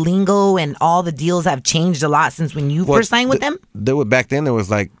label lingo and all the deals have changed a lot since when you first signed with them. Back then there was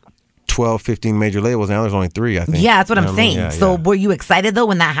like 12, 15 major labels. Now there's only 3, I think. Yeah, that's what I'm You know saying. I mean? So were you excited though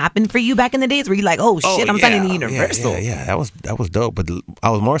when that happened for you back in the days? Were you like, oh shit, I'm signing to Universal? Yeah, that was dope. But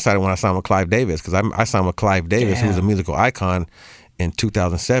I was more excited when I signed with Clive Davis because I signed with Clive Davis, who was a musical icon in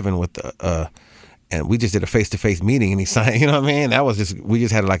 2007 with and we just did a face-to-face meeting, and he signed. You know what I mean? We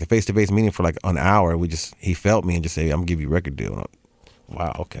just had like a face-to-face meeting for like an hour. He felt me and just said, "I'm gonna give you a record deal."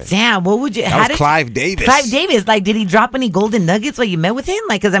 Wow. Okay. Damn. What would you? That was Clive Davis. Clive Davis. Like, did he drop any golden nuggets while you met with him?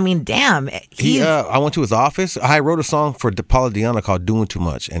 Like, because I mean, damn. I went to his office. I wrote a song for Paula Diana called "Doing Too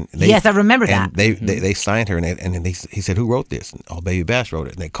Much," and yes, I remember that. They signed her, and he said, "Who wrote this?" And, "Oh, Baby Bash wrote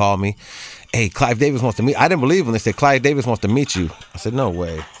it." And they called me. Hey, Clive Davis wants to meet. I didn't believe when they said Clive Davis wants to meet you. I said, "No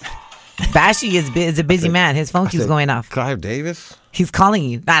way." Bashy is a busy man. His phone keeps going off. Clive Davis? He's calling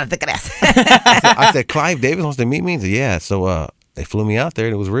you. Nah, think of that. I said, Clive Davis wants to meet me? He said, yeah. So they flew me out there,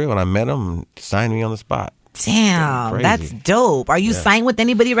 and it was real, and I met him and signed me on the spot. Damn, that's dope. Are you signed with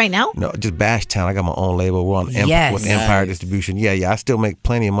anybody right now? No, just Bash Town. I got my own label. We're on with Empire Distribution. Yeah. I still make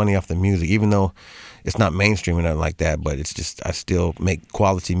plenty of money off the music, even though it's not mainstream or nothing like that. But it's just I still make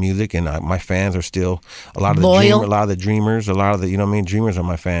quality music, and my fans are still a lot of the dreamers, a lot of the dreamers are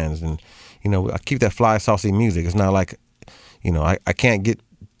my fans, and I keep that fly saucy music. It's not like I can't get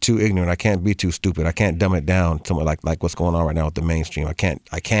too ignorant. I can't be too stupid. I can't dumb it down to like what's going on right now with the mainstream. I can't.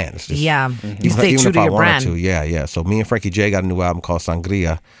 It's just, you stay true to your brand. Yeah. So me and Frankie J got a new album called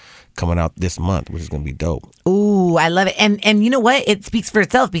Sangria coming out this month, which is going to be dope. Ooh, I love it. And you know what? It speaks for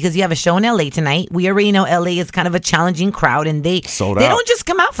itself because you have a show in LA tonight. We already know LA is kind of a challenging crowd, and they don't just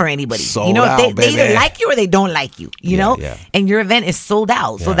come out for anybody. Sold they either like you or they don't like you, you know? Yeah. And your event is sold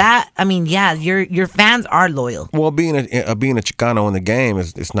out. Yeah. So that, your fans are loyal. Well, being a Chicano in the game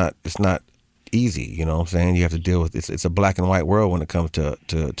it's not easy, you know what I'm saying? You have to deal with it's a black and white world when it comes to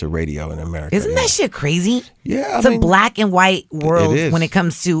radio in America. Isn't that shit crazy? Yeah, it's a black and white world when it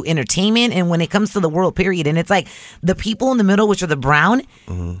comes to entertainment and when it comes to the world, period. And it's like the people in the middle, which are the brown,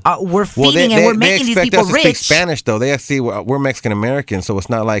 we're feeding and we're making these people rich. They speak Spanish though. They see we're Mexican American, so it's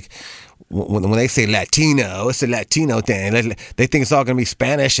not like when they say Latino, it's a Latino thing. They think it's all going to be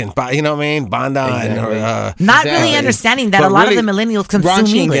Spanish and, you know what I mean, banda. Exactly. And, not really understanding that a lot of the millennials consume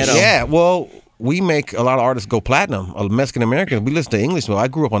English. Yeah, well, we make a lot of artists go platinum. Mexican Americans, we listen to English. Well, I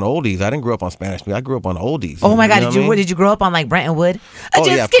grew up on oldies. I didn't grow up on Spanish. I grew up on oldies. Oh my God, did you grow up on like Brenton Wood? Oh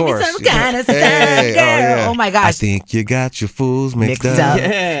yeah, of course. Me some kind of girl. Oh my gosh. I think you got your fools mixed up.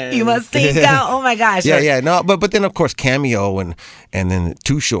 Yeah. You must think out. Oh my gosh. Yeah. No, but then of course Cameo and then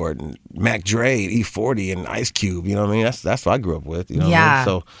Too Short and Mac Dre, E40 and Ice Cube. You know what I mean? That's what I grew up with. You know what I mean?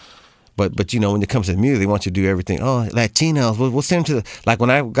 So. But when it comes to music, they want you to do everything. Oh, Latinos, we'll send them to like when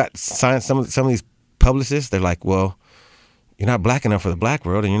I got signed some of these publicists, they're like, well, you're not black enough for the black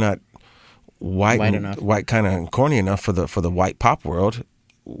world, and you're not white kind of corny enough for the white pop world.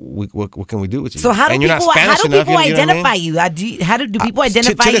 What can we do with you? So how do people identify you? How do people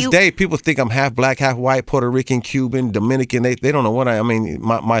identify you? To this day, people think I'm half black, half white, Puerto Rican, Cuban, Dominican. They don't know what I mean.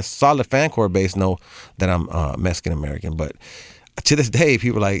 My solid fan core base know that I'm Mexican American, but. To this day,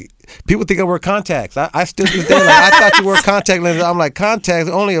 people think I wear contacts. I still to this day I thought you wore contact lenses. I'm like, contacts?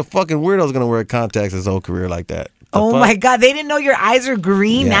 Only a fucking weirdo's gonna wear contacts his whole career like that. Oh my God, they didn't know your eyes are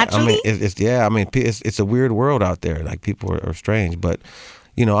green naturally. It's a weird world out there. Like people are strange, but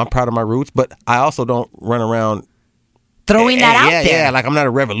I'm proud of my roots. But I also don't run around throwing that out there. Yeah, like I'm not a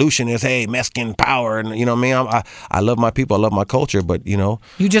revolutionist. Hey, Mexican power, and you know what I mean. I love my people. I love my culture, but you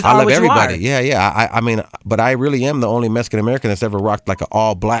just I love everybody. You are. Yeah. I mean, but I really am the only Mexican American that's ever rocked like an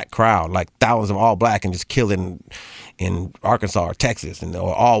all black crowd, like thousands of all black, and just killing in Arkansas or Texas, and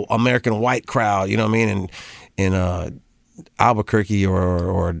or all American white crowd. You know what I mean? In Albuquerque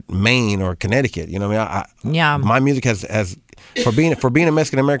or Maine or Connecticut. You know what I mean? My music has for being a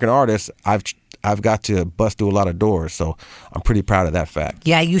Mexican American artist, I've got to bust through a lot of doors, so I'm pretty proud of that fact.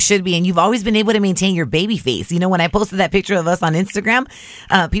 Yeah, you should be, and you've always been able to maintain your baby face. When I posted that picture of us on Instagram,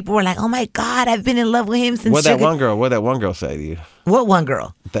 people were like, "Oh my God, I've been in love with him since." What that one girl say to you? What one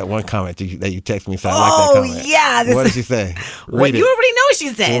girl? That one comment that you texted me. So I like that comment. Yeah. What did she say? You already know what she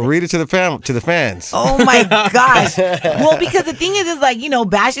said. Well, read it to the fans. Oh my gosh. Well, because the thing is like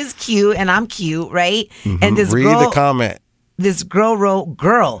Bash is cute and I'm cute, right? Mm-hmm. And this read girl, the comment. This girl wrote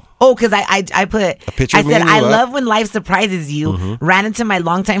girl. Oh, because I put a picture. I said I love when life surprises you. Mm-hmm. Ran into my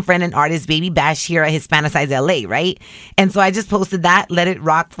longtime friend and artist Baby Bash here at Hispanicize LA, right? And so I just posted that, let it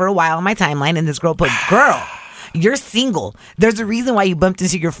rock for a while on my timeline, and this girl put girl. You're single. There's a reason why you bumped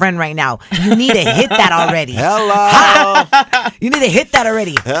into your friend right now. You need to hit that already. Hello. Ha! You need to hit that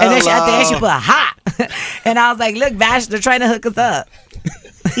already. Hello. And then at the end she put ha. And I was like, look, Bash, they're trying to hook us up.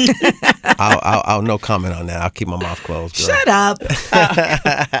 I'll no comment on that. I'll keep my mouth closed. Girl. Shut up.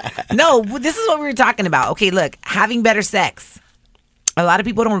 No, this is what we were talking about. Okay, look, having better sex. A lot of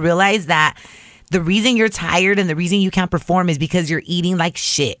people don't realize that the reason you're tired and the reason you can't perform is because you're eating like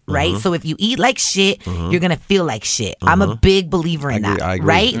shit, right? So if you eat like shit, you're going to feel like shit. I'm a big believer in that, I agree.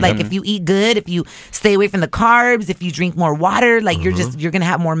 right? Like if you eat good, if you stay away from the carbs, if you drink more water, like you're going to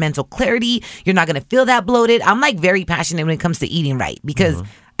have more mental clarity. You're not going to feel that bloated. I'm like very passionate when it comes to eating right because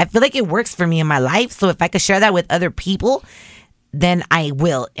I feel like it works for me in my life. So if I could share that with other people, then I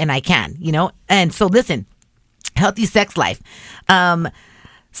will and I can, you know? And so listen, healthy sex life.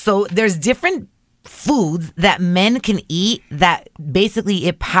 So there's different foods that men can eat that basically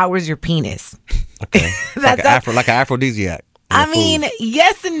it powers your penis. Okay. like an aphrodisiac. I mean,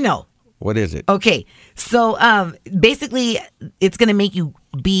 yes and no. What is it? Okay. So basically it's going to make you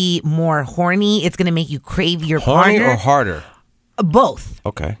be more horny. It's going to make you crave your horny partner. or harder? Both.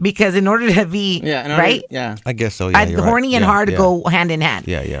 Okay. Because in order to be right? Yeah. I guess so. Yeah, you're horny right. and hard yeah. go hand in hand.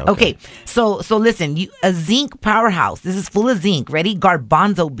 Yeah. Okay. So listen, a zinc powerhouse. This is full of zinc. Ready?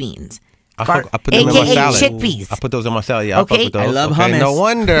 Garbanzo beans. I put them in my salad. Chickpeas. I put those in my salad. Yeah, okay. I fuck with those. I love hummus. No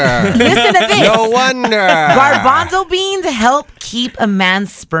wonder. Listen to this. No wonder. Garbanzo beans help keep a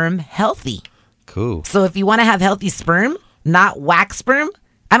man's sperm healthy. Cool. So if you want to have healthy sperm, not whack sperm.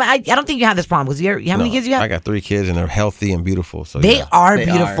 I mean, I don't think you have this problem because how many kids you have? I got 3 kids and they're healthy and beautiful. So they are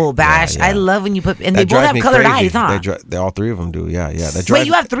beautiful, Bash. Yeah. I love when you put and they both have colored eyes, huh? They all 3 of them do. Yeah. Wait,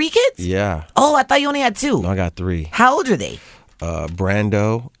 you have 3 kids? Yeah. Oh, I thought you only had 2. No, I got 3. How old are they?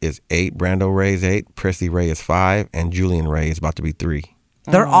 Brando is 8. Brando Ray is 8. Presley Ray is 5, and Julian Ray is about to be 3.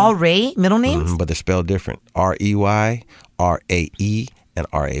 They're all Ray middle names, but they're spelled different. R-E-Y, R-A-E. And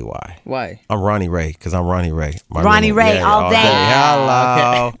R-A-Y. Why? I'm Ronnie Ray because I'm Ronnie Ray. Ronnie Ray all day.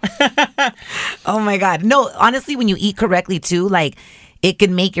 Hello. Okay. Oh my God. No, honestly, when you eat correctly too, like it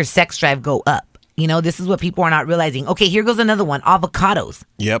can make your sex drive go up. You know, this is what people are not realizing. Okay, here goes another one. Avocados.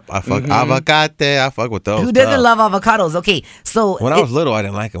 Yep, I fuck avocate. I fuck with those. Who doesn't love avocados? Okay, so when I was little, I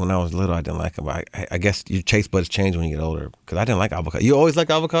didn't like them. I guess your taste buds change when you get older. Because I didn't like avocado. You always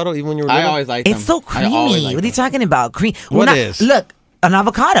liked avocado, even when you were little? I always liked them. It's so creamy. What are you talking about? Cream. Look. An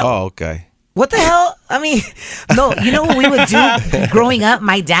avocado. Oh, okay. What the hell? I mean, no, you know what we would do growing up?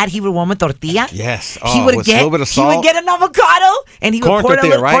 My dad, he would warm a tortilla. Yes. He would get a little bit of salt. He would get an avocado and he would pour a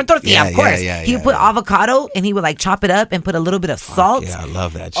little corn tortilla, of course. He would put avocado and he would like chop it up and put a little bit of salt. Yeah, I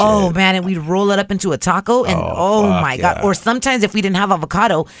love that shit. Oh man, and we'd roll it up into a taco and my God. Or sometimes if we didn't have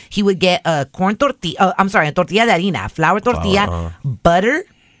avocado, he would get a corn tortilla. A tortilla de harina, flour tortilla, butter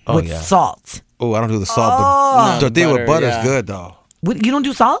with salt. Oh, I don't do the salt, but tortilla with butter is good though. You don't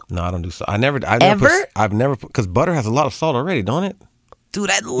do salt? No, I don't do salt. I've never put because butter has a lot of salt already, don't it? Dude,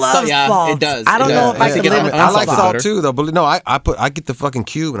 I love salt. It does. I don't know if I can live without I like salt salt too, though. But no, I get the fucking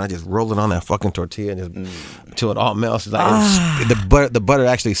cube and I just roll it on that fucking tortilla and just until it all melts. It's like the butter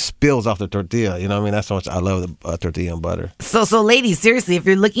actually spills off the tortilla. You know what I mean? That's how much I love the tortilla and butter. So ladies, seriously, if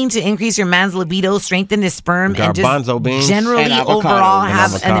you're looking to increase your man's libido, strengthen his sperm, and just beans, generally and overall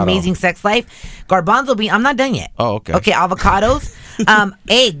have an amazing sex life, garbanzo bean. I'm not done yet. Oh, okay. Okay, avocados,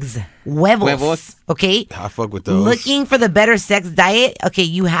 eggs. Huevos. Okay. I fuck with those. Looking for the better sex diet. Okay,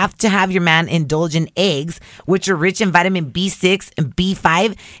 you have to have your man indulge in eggs, which are rich in vitamin B6 and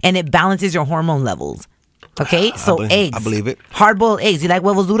B5, and it balances your hormone levels. Okay, so eggs. I believe it. Hard-boiled eggs. You like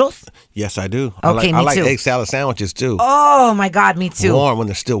huevos duros? Yes, I do. Okay, I like too. egg salad sandwiches too. Oh my God, me too. Warm when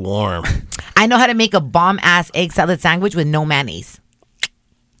they're still warm. I know how to make a bomb-ass egg salad sandwich with no mayonnaise.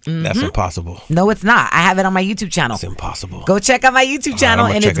 That's impossible. No, it's not. I have it on my YouTube channel. It's impossible. Go check out my YouTube channel,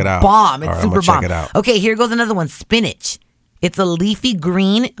 and it's bomb. It's super bomb. Okay, here goes another one. Spinach. It's a leafy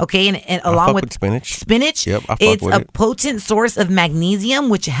green, okay, and along with spinach. Spinach, yep, I fuck it's with a potent source of magnesium,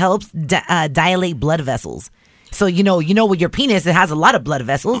 which helps dilate blood vessels. So you know with your penis, it has a lot of blood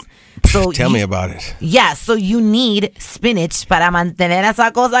vessels. So tell me about it. Yeah, so you need spinach para mantener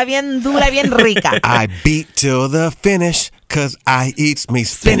esa cosa bien dura, bien rica. I beat till the finish. Cause I eats me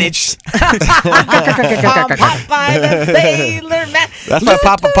spinach. Popeye the Sailor Man. That's why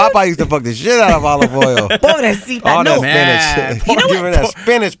Popeye used to fuck the shit out of olive oil. Pobrecita. All no. that spinach. You know Give her that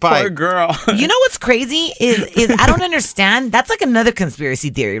spinach pipe. Poor girl. You know what's crazy is I don't understand. That's like another conspiracy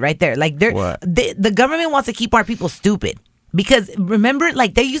theory right there. Like the government wants to keep our people stupid. Because remember,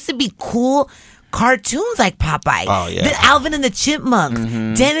 like there used to be cool cartoons like Popeye, the Alvin and the Chipmunks,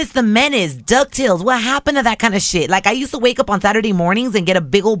 Dennis the Menace, DuckTales. What happened to that kind of shit? Like I used to wake up on Saturday mornings and get a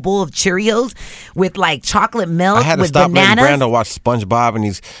big old bowl of Cheerios with like chocolate milk I had to with stop bananas. letting Brando watch SpongeBob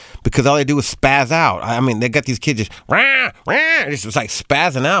and because all they do is spaz out. I mean, they got these kids just just like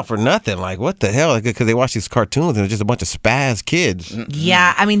spazzing out for nothing. Like what the hell? Because they watch these cartoons and it's just a bunch of spaz kids.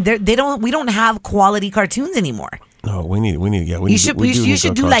 Yeah, I mean we don't have quality cartoons anymore. No, we need. Yeah, you should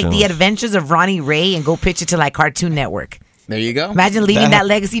do like the Adventures of Ronnie Ray and go pitch it to like Cartoon Network. There you go. Imagine leaving that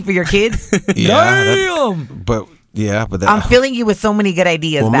legacy for your kids. Damn. But I'm filling you with so many good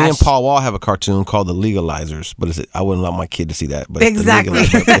ideas. Well, Bash. me and Paul Wall have a cartoon called The Legalizers, but I wouldn't allow my kid to see that. But exactly.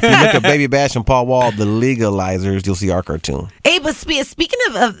 If you look at Baby Bash and Paul Wall, The Legalizers, you'll see our cartoon. Hey, but speaking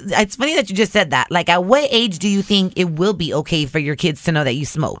of, it's funny that you just said that. Like, at what age do you think it will be okay for your kids to know that you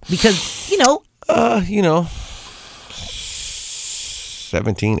smoke? Because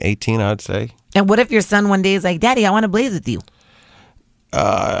 17, 18, I'd say. And what if your son one day is like, Daddy, I want to blaze with you?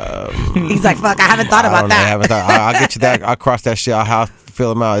 He's like, fuck, I haven't thought about that. I'll get you that. I'll cross that shit. I'll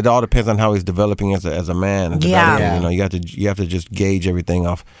fill him out. It all depends on how he's developing as a man. Yeah. You know, you have to just gauge everything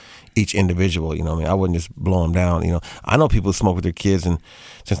off each individual. You know what I mean? I wouldn't just blow them down. You know, I know people who smoke with their kids, and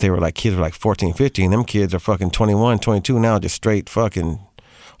since they were like kids were like 14, 15, them kids are fucking 21, 22 now, just straight fucking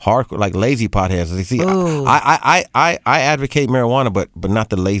hardcore, like lazy potheads. You see, I advocate marijuana, but not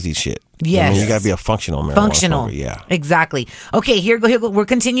the lazy shit. Yes. I mean, you got to be a functional marijuana smoker. Yeah. Exactly. Okay, here go. We're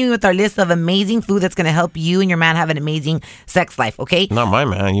continuing with our list of amazing food that's going to help you and your man have an amazing sex life, okay? Not my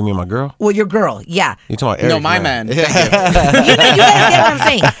man. You mean my girl? Well, your girl, yeah. You talking about Eric? No, my man. You guys get what I'm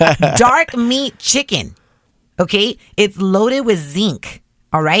saying. Dark meat chicken, okay? It's loaded with zinc.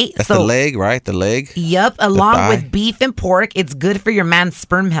 All right. That's the leg, right? The leg. Yep. Along with beef and pork, it's good for your man's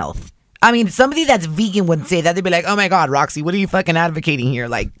sperm health. I mean, somebody that's vegan wouldn't say that. They'd be like, "Oh my God, Roxy, what are you fucking advocating here?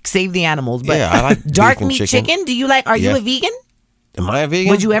 Like, save the animals." But yeah, I like dark meat chicken. Do you like? Are you a vegan? Am I a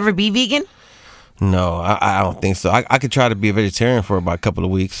vegan? Would you ever be vegan? No, I don't think so. I could try to be a vegetarian for about a couple of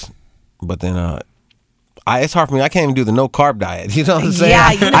weeks, but then it's hard for me. I can't even do the no carb diet. You know what I'm saying?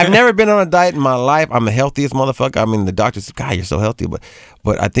 Yeah, I've never been on a diet in my life. I'm the healthiest motherfucker. I mean, the doctor said, "God, you're so healthy," but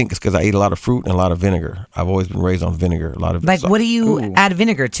I think it's because I eat a lot of fruit and a lot of vinegar. I've always been raised on vinegar. What do you add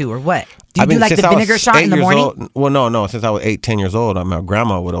vinegar to, or what? Do you do like the vinegar shot in the morning? Well, no. Since I was 8, 10 years old, my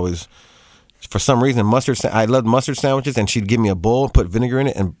grandma would always, for some reason, I loved mustard sandwiches, and she'd give me a bowl and put vinegar in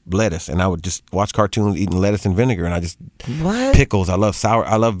it and lettuce, and I would just watch cartoons eating lettuce and vinegar, and I just pickles. I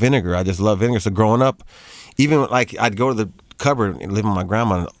love vinegar. I just love vinegar. So growing up, even like I'd go to the cupboard and live with my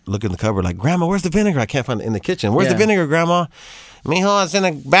grandma and look in the cupboard like, "Grandma, where's the vinegar? I can't find it in the kitchen. Where's the vinegar, Grandma?" "Mijo, it's in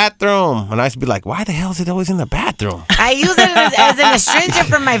the bathroom." And I used to be like, "Why the hell is it always in the bathroom?" I use it as an astringent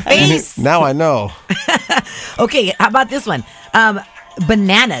for my face. Now I know. Okay, how about this one?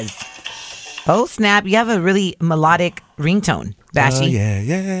 Bananas. Oh, snap. You have a really melodic ringtone, Bashy.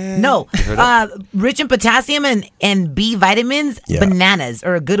 Yeah. No. Rich in potassium and B vitamins, bananas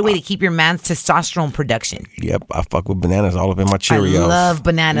are a good way to keep your man's testosterone production. Yep, I fuck with bananas all up in my Cheerios. I love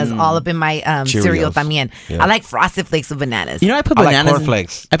bananas all up in my cereal también. Yeah. I like Frosted Flakes with bananas. You know, I put bananas. I like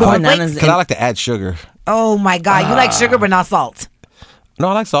cornflakes. I put bananas because I like to add sugar. Oh my God, you like sugar but not salt. No,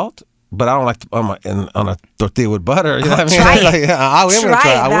 I like salt. But I don't like on a tortilla with butter. You know what I mean? Try it. I will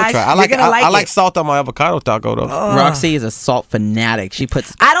try. I will try. I like it. salt on my avocado taco though. Roxy is a salt fanatic. She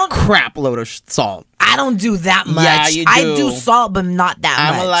puts crap load of salt. I don't do that much. Yeah, you do. I do salt, but not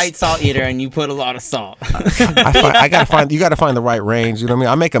that much. I'm a light salt eater, and you put a lot of salt. You got to find the right range. You know what I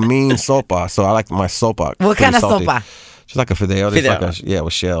mean? I make a mean sopa, so I like my sopa. What kind of salty. sopa? Just like a fideo. Like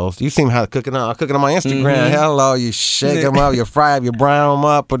with shells. You see how I cook it on my Instagram. Mm-hmm. Hello, you shake them up, you fry them, you brown them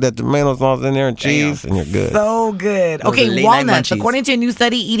up, put that tomato sauce in there and cheese, and you're good. So good. Okay, walnuts. According to a new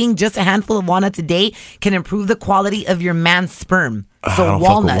study, eating just a handful of walnuts a day can improve the quality of your man's sperm. So I don't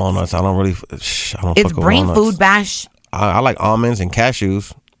walnuts. Fuck with walnuts. I don't really. It's brain food, Bash. I like almonds and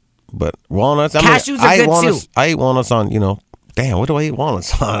cashews, but walnuts. Cashews are good too. I eat walnuts on, Damn, what do I eat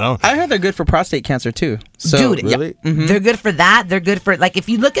walnuts on? I heard they're good for prostate cancer too. So, dude, really? Yeah, they're good for that. They're good for, like, if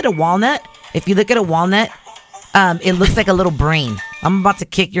you look at a walnut, it looks like a little brain. I'm about to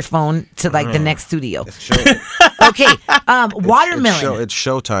kick your phone to like the next studio. Okay, watermelon. It's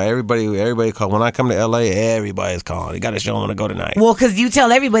showtime. Everybody call. When I come to LA, everybody's calling. You got to show them to go tonight. Well, because you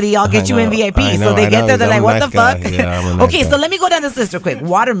tell everybody I'll get you in VIP. So they get there, they're like, what the fuck? Yeah, okay, so let me go down this list real quick.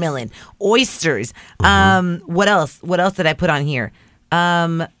 Watermelon, oysters. What else? What else did I put on here?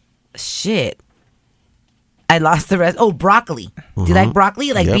 Shit. I lost the rest. Oh, broccoli. Do you like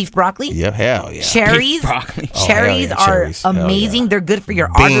broccoli? Like beef broccoli? Yep, hell yeah. Cherries. Cherries are amazing. They're good for your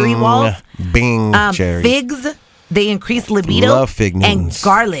artery walls. Cherries. Figs. They increase libido. Love fig Newtons. And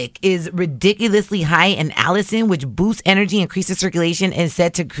garlic is ridiculously high in allicin, which boosts energy, increases circulation, and is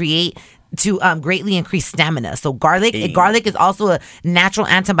said to greatly increase stamina. So garlic is also a natural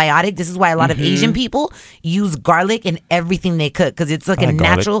antibiotic. This is why a lot of Asian people use garlic in everything they cook, because it's like a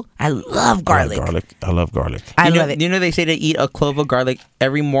natural. I love garlic. I love garlic. I love it. You know they say to eat a clove of garlic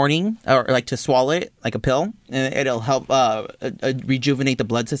every morning, or like to swallow it like a pill, and it'll help rejuvenate the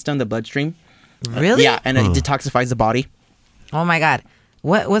blood system, the bloodstream. Really? Yeah, and it detoxifies the body. Oh my God.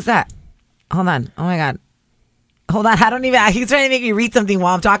 What was that? Hold on. Oh my God. Hold on, I don't even. He's trying to make me read something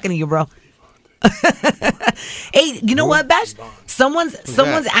while I'm talking to you, bro. Hey, you know what, Bash? Someone's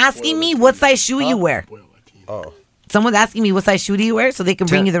asking me what size shoe you wear. Oh. Someone's asking me what size shoe do you wear so they can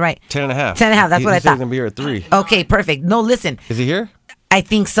bring you the right. 10.5. 10.5. That's what I thought. He's going to be here at 3. Okay, perfect. No, listen. Is he here? I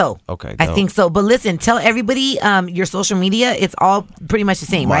think so. Okay. I think so. But listen, tell everybody your social media. It's all pretty much the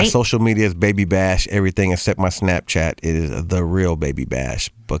same, my right? My social media is Baby Bash. Everything except my Snapchat. It is the real Baby Bash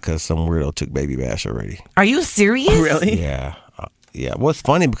because some weirdo took Baby Bash already. Are you serious? Really? Yeah. Yeah. Well, it's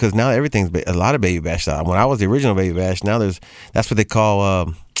funny because now everything's a lot of Baby Bash. When I was the original Baby Bash, now that's what they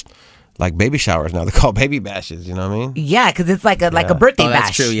call like baby showers now. They call baby bashes. You know what I mean? Yeah, because it's like a birthday bash.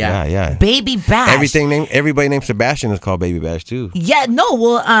 That's true. Yeah. Yeah. Baby bash. Everybody named Sebastian is called Baby Bash too. Yeah. No.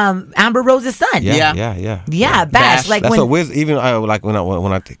 Well, Amber Rose's son. Yeah. Bash. Like that's when what Wiz. Even like when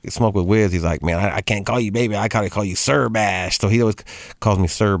I smoke with Wiz, he's like, man, I can't call you baby. I gotta call you Sir Bash. So he always calls me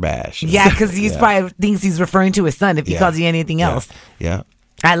Sir Bash. Yeah, because he's probably thinks he's referring to his son if he calls you anything else. Yeah.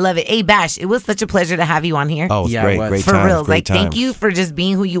 I love it. Hey, Bash, it was such a pleasure to have you on here. Oh, it's great. Great for times, real. Great times. Thank you for just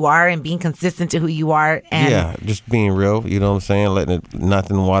being who you are and being consistent to who you are. And just being real. You know what I'm saying? Letting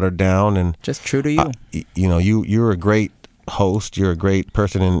nothing watered down and just true to you. You know, you're a great host. You're a great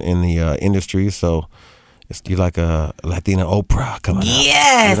person in the industry. So you're like a Latina Oprah coming out.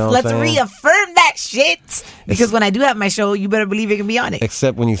 Yes, you know let's reaffirm that shit. Because when I do have my show, you better believe you can be on it.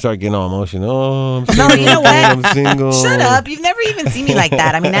 Except when you start getting all emotional. Oh, I'm single. No, you know what? I'm single. Shut up. You've never even seen me like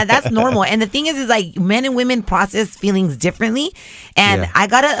that. I mean, that's normal. And the thing is like men and women process feelings differently. And I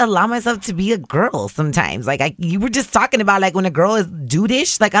got to allow myself to be a girl sometimes. Like you were just talking about like when a girl is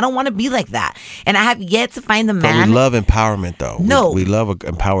dude-ish. Like I don't want to be like that. And I have yet to find the man. But we love empowerment though. No. We love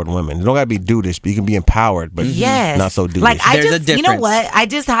empowered women. You don't got to be dude-ish, but you can be empowered, but not so dude-ish. Like you know what? I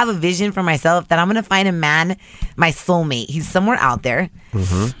just have a vision for myself that I'm going to find a man, my soulmate. He's somewhere out there.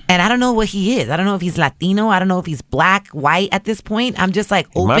 And I don't know what he is. I don't know if he's Latino. I don't know if he's black, white at this point. I'm just like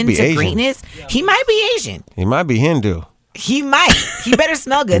open to Asian. Greatness. He might be Asian. He might be Hindu. He might. He better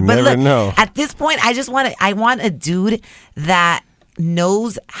smell good. You but never look, know. At this point, I want a dude that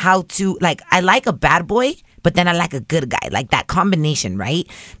knows how to, like, I like a bad boy, but then I like a good guy. Like that combination, right?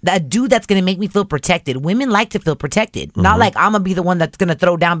 A dude that's going to make me feel protected. Women like to feel protected. Not like I'm going to be the one that's going to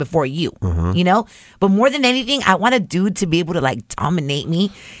throw down before you, you know? But more than anything, I want a dude to be able to like dominate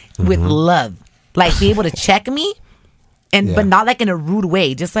me with love. Like be able to check me. But not like in a rude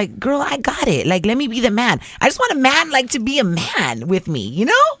way. Just like, girl, I got it. Like, let me be the man. I just want a man like to be a man with me, you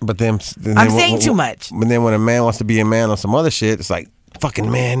know? But then I'm saying too much. But then when a man wants to be a man on some other shit, it's like, fucking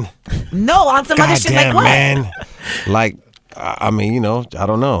man. No, on some other shit like what? Man. Like, I mean, you know, I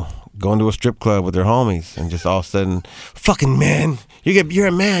don't know. Going to a strip club with their homies and just all of a sudden, fucking man. You're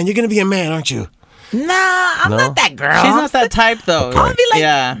a man. You're going to be a man, aren't you? Nah, I'm not that girl. She's not that type, though. I'll be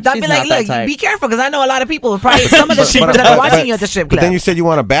like, she's not look, that be careful, because I know a lot of people, probably some of the strippers that are watching you at the strip club. But then you said you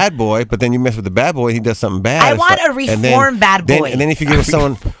want a bad boy, but then you mess with the bad boy and he does something bad. I want a reformed bad boy. And then if you get with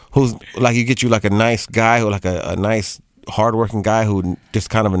someone who's like, you get you like a nice guy, who like a nice, hardworking guy who just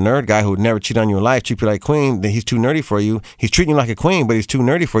kind of a nerd guy who would never cheat on you in life, treat you like a queen, then he's too nerdy for you. He's treating you like a queen, but he's too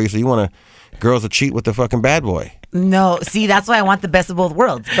nerdy for you, so you want girls to cheat with the fucking bad boy. No, see, that's why I want the best of both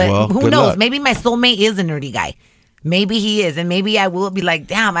worlds. But who knows? Luck. Maybe my soulmate is a nerdy guy. Maybe he is, and maybe I will be like,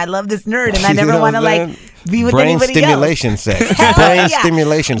 damn, I love this nerd, and I never want to like be with anybody stimulation else. Sex. Brain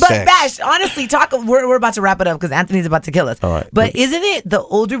stimulation but sex. But Bash, honestly, we're about to wrap it up because Anthony's about to kill us. All right. But isn't it the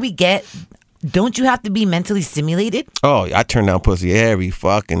older we get, don't you have to be mentally stimulated? Oh, I turn down pussy every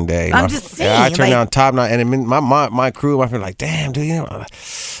fucking day. I'm just saying. I turn down top notch, and my crew, my friend, like, damn, dude, you know, I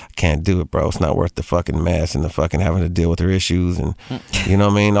can't do it, bro. It's not worth the fucking mess and the fucking having to deal with her issues and you know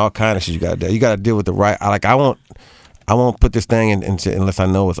what I mean, all kind of shit you got to do. You got to deal with the right. I won't put this thing into unless I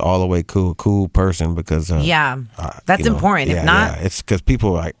know it's all the way cool person because that's important. If not, it's because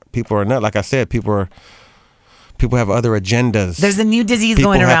people are not, like I said, people have other agendas. There's a new disease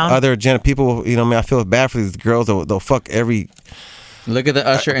people going around. Other agenda. People, you know, I feel bad for these girls. They'll fuck every. Look at the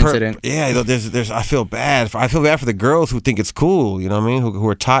Usher incident. Yeah, there's. I feel bad. I feel bad for the girls who think it's cool. You know what I mean? Who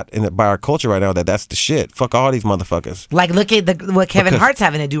are taught by our culture right now that's the shit. Fuck all these motherfuckers. Like, look at what Kevin Hart's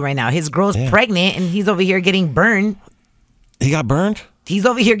having to do right now. His girl's pregnant, and he's over here getting burned. He got burned? He's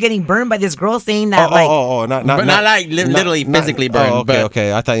over here getting burned by this girl saying that not like literally physically burned.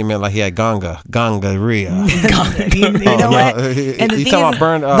 Okay. I thought you meant like he had gongoria. You know what? And the thing is,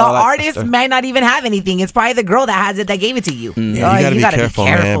 burned, the artist might not even have anything. It's probably the girl that has it that gave it to you. Yeah, you gotta be careful,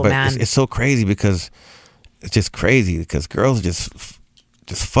 man. But it's so crazy because it's just crazy because girls just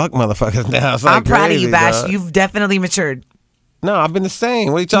fuck motherfuckers now. It's like I'm proud of you, Bash. Dog. You've definitely matured. No, I've been the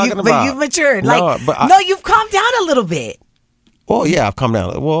same. What are you talking about? But you've matured. No, you've calmed down a little bit. Well, yeah, I've come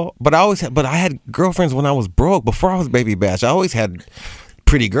down. Well, but I had girlfriends when I was broke. Before I was Baby Bash, I always had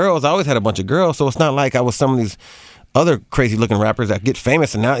pretty girls. I always had a bunch of girls. So it's not like I was some of these other crazy looking rappers that get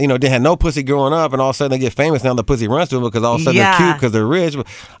famous and now, they had no pussy growing up and all of a sudden they get famous. Now the pussy runs to them because all of a sudden they're cute because they're rich. But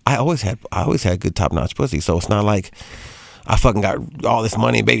I always had good top notch pussy. So it's not like I fucking got all this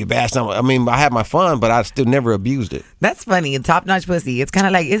money and Baby Bash. I mean, I had my fun, but I still never abused it. That's funny. Top notch pussy. It's kind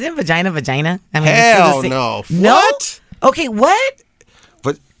of like, isn't vagina? I mean, hell no. What? Okay, what?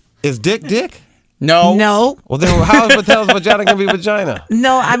 But is dick? No. Well, then how is vagina gonna be vagina?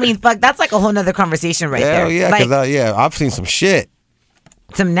 No, I mean, fuck. That's like a whole nother conversation right there. Hell yeah, because I've seen some shit.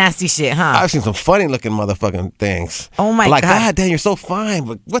 Some nasty shit, huh? I've seen some funny looking motherfucking things. Oh my God. God damn, you're so fine,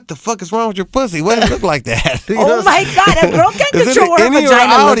 but what the fuck is wrong with your pussy? What does it look like that? Oh my God, a girl can't control what her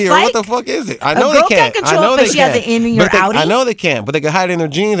vagina looks like. What the fuck is it? I know a girl they can't. Can't control if she has an innie or outie. I know they can't, but they can hide it in their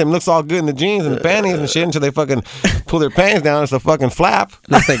jeans and it looks all good in the jeans and the panties and shit until they fucking pull their pants down. It's a fucking flap.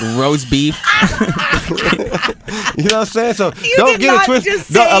 Looks like roast beef. You know what I'm saying? So don't get it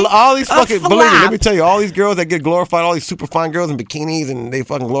twisted. All these fucking, believe me, let me tell you, all these girls that get glorified, all these super fine girls in bikinis and they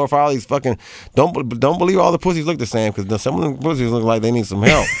fucking glorify all these fucking, don't believe all the pussies look the same because some of the pussies look like they need some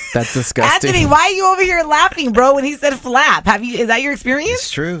help. That's disgusting. Anthony, why are you over here laughing, bro, when he said flap? Is that your experience?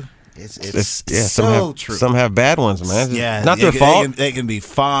 It's true. It's true. Some have bad ones, man. Yeah, not their fault. They can be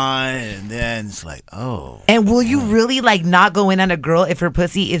fine, and then it's like, oh. And will you really like not go in on a girl if her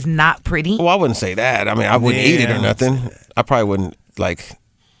pussy is not pretty? Well, I wouldn't say that. I mean, I wouldn't eat it or nothing. I probably wouldn't like.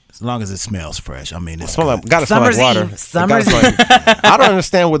 As long as it smells fresh. I mean, it's gotta smell like water. Summer's I don't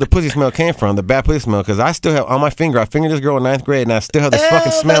understand where the pussy smell came from, the bad pussy smell, because I still have on my finger. I fingered this girl in 9th grade, and I still have this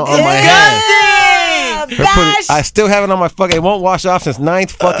fucking smell on my hand. I still have it on my fucking. It won't wash off since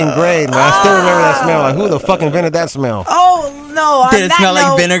 9th fucking grade, man. I still remember that smell. Like, who the fuck invented that smell? Oh no! Did it smell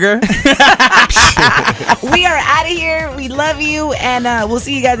like vinegar? We are out of here. We love you, and we'll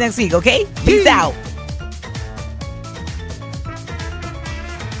see you guys next week. Okay? Peace out.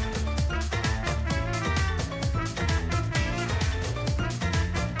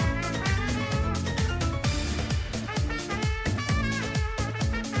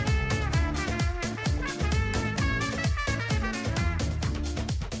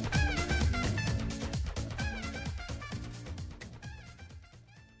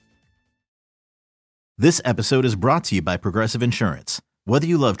 This episode is brought to you by Progressive Insurance. Whether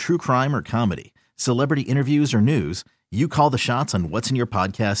you love true crime or comedy, celebrity interviews or news, you call the shots on what's in your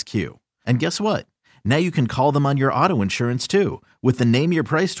podcast queue. And guess what? Now you can call them on your auto insurance too with the Name Your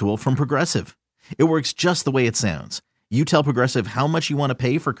Price tool from Progressive. It works just the way it sounds. You tell Progressive how much you want to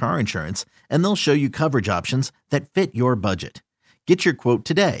pay for car insurance, and they'll show you coverage options that fit your budget. Get your quote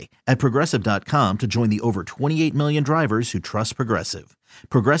today at Progressive.com to join the over 28 million drivers who trust Progressive.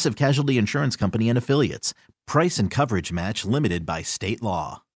 Progressive Casualty Insurance Company and Affiliates. Price and coverage match limited by state law.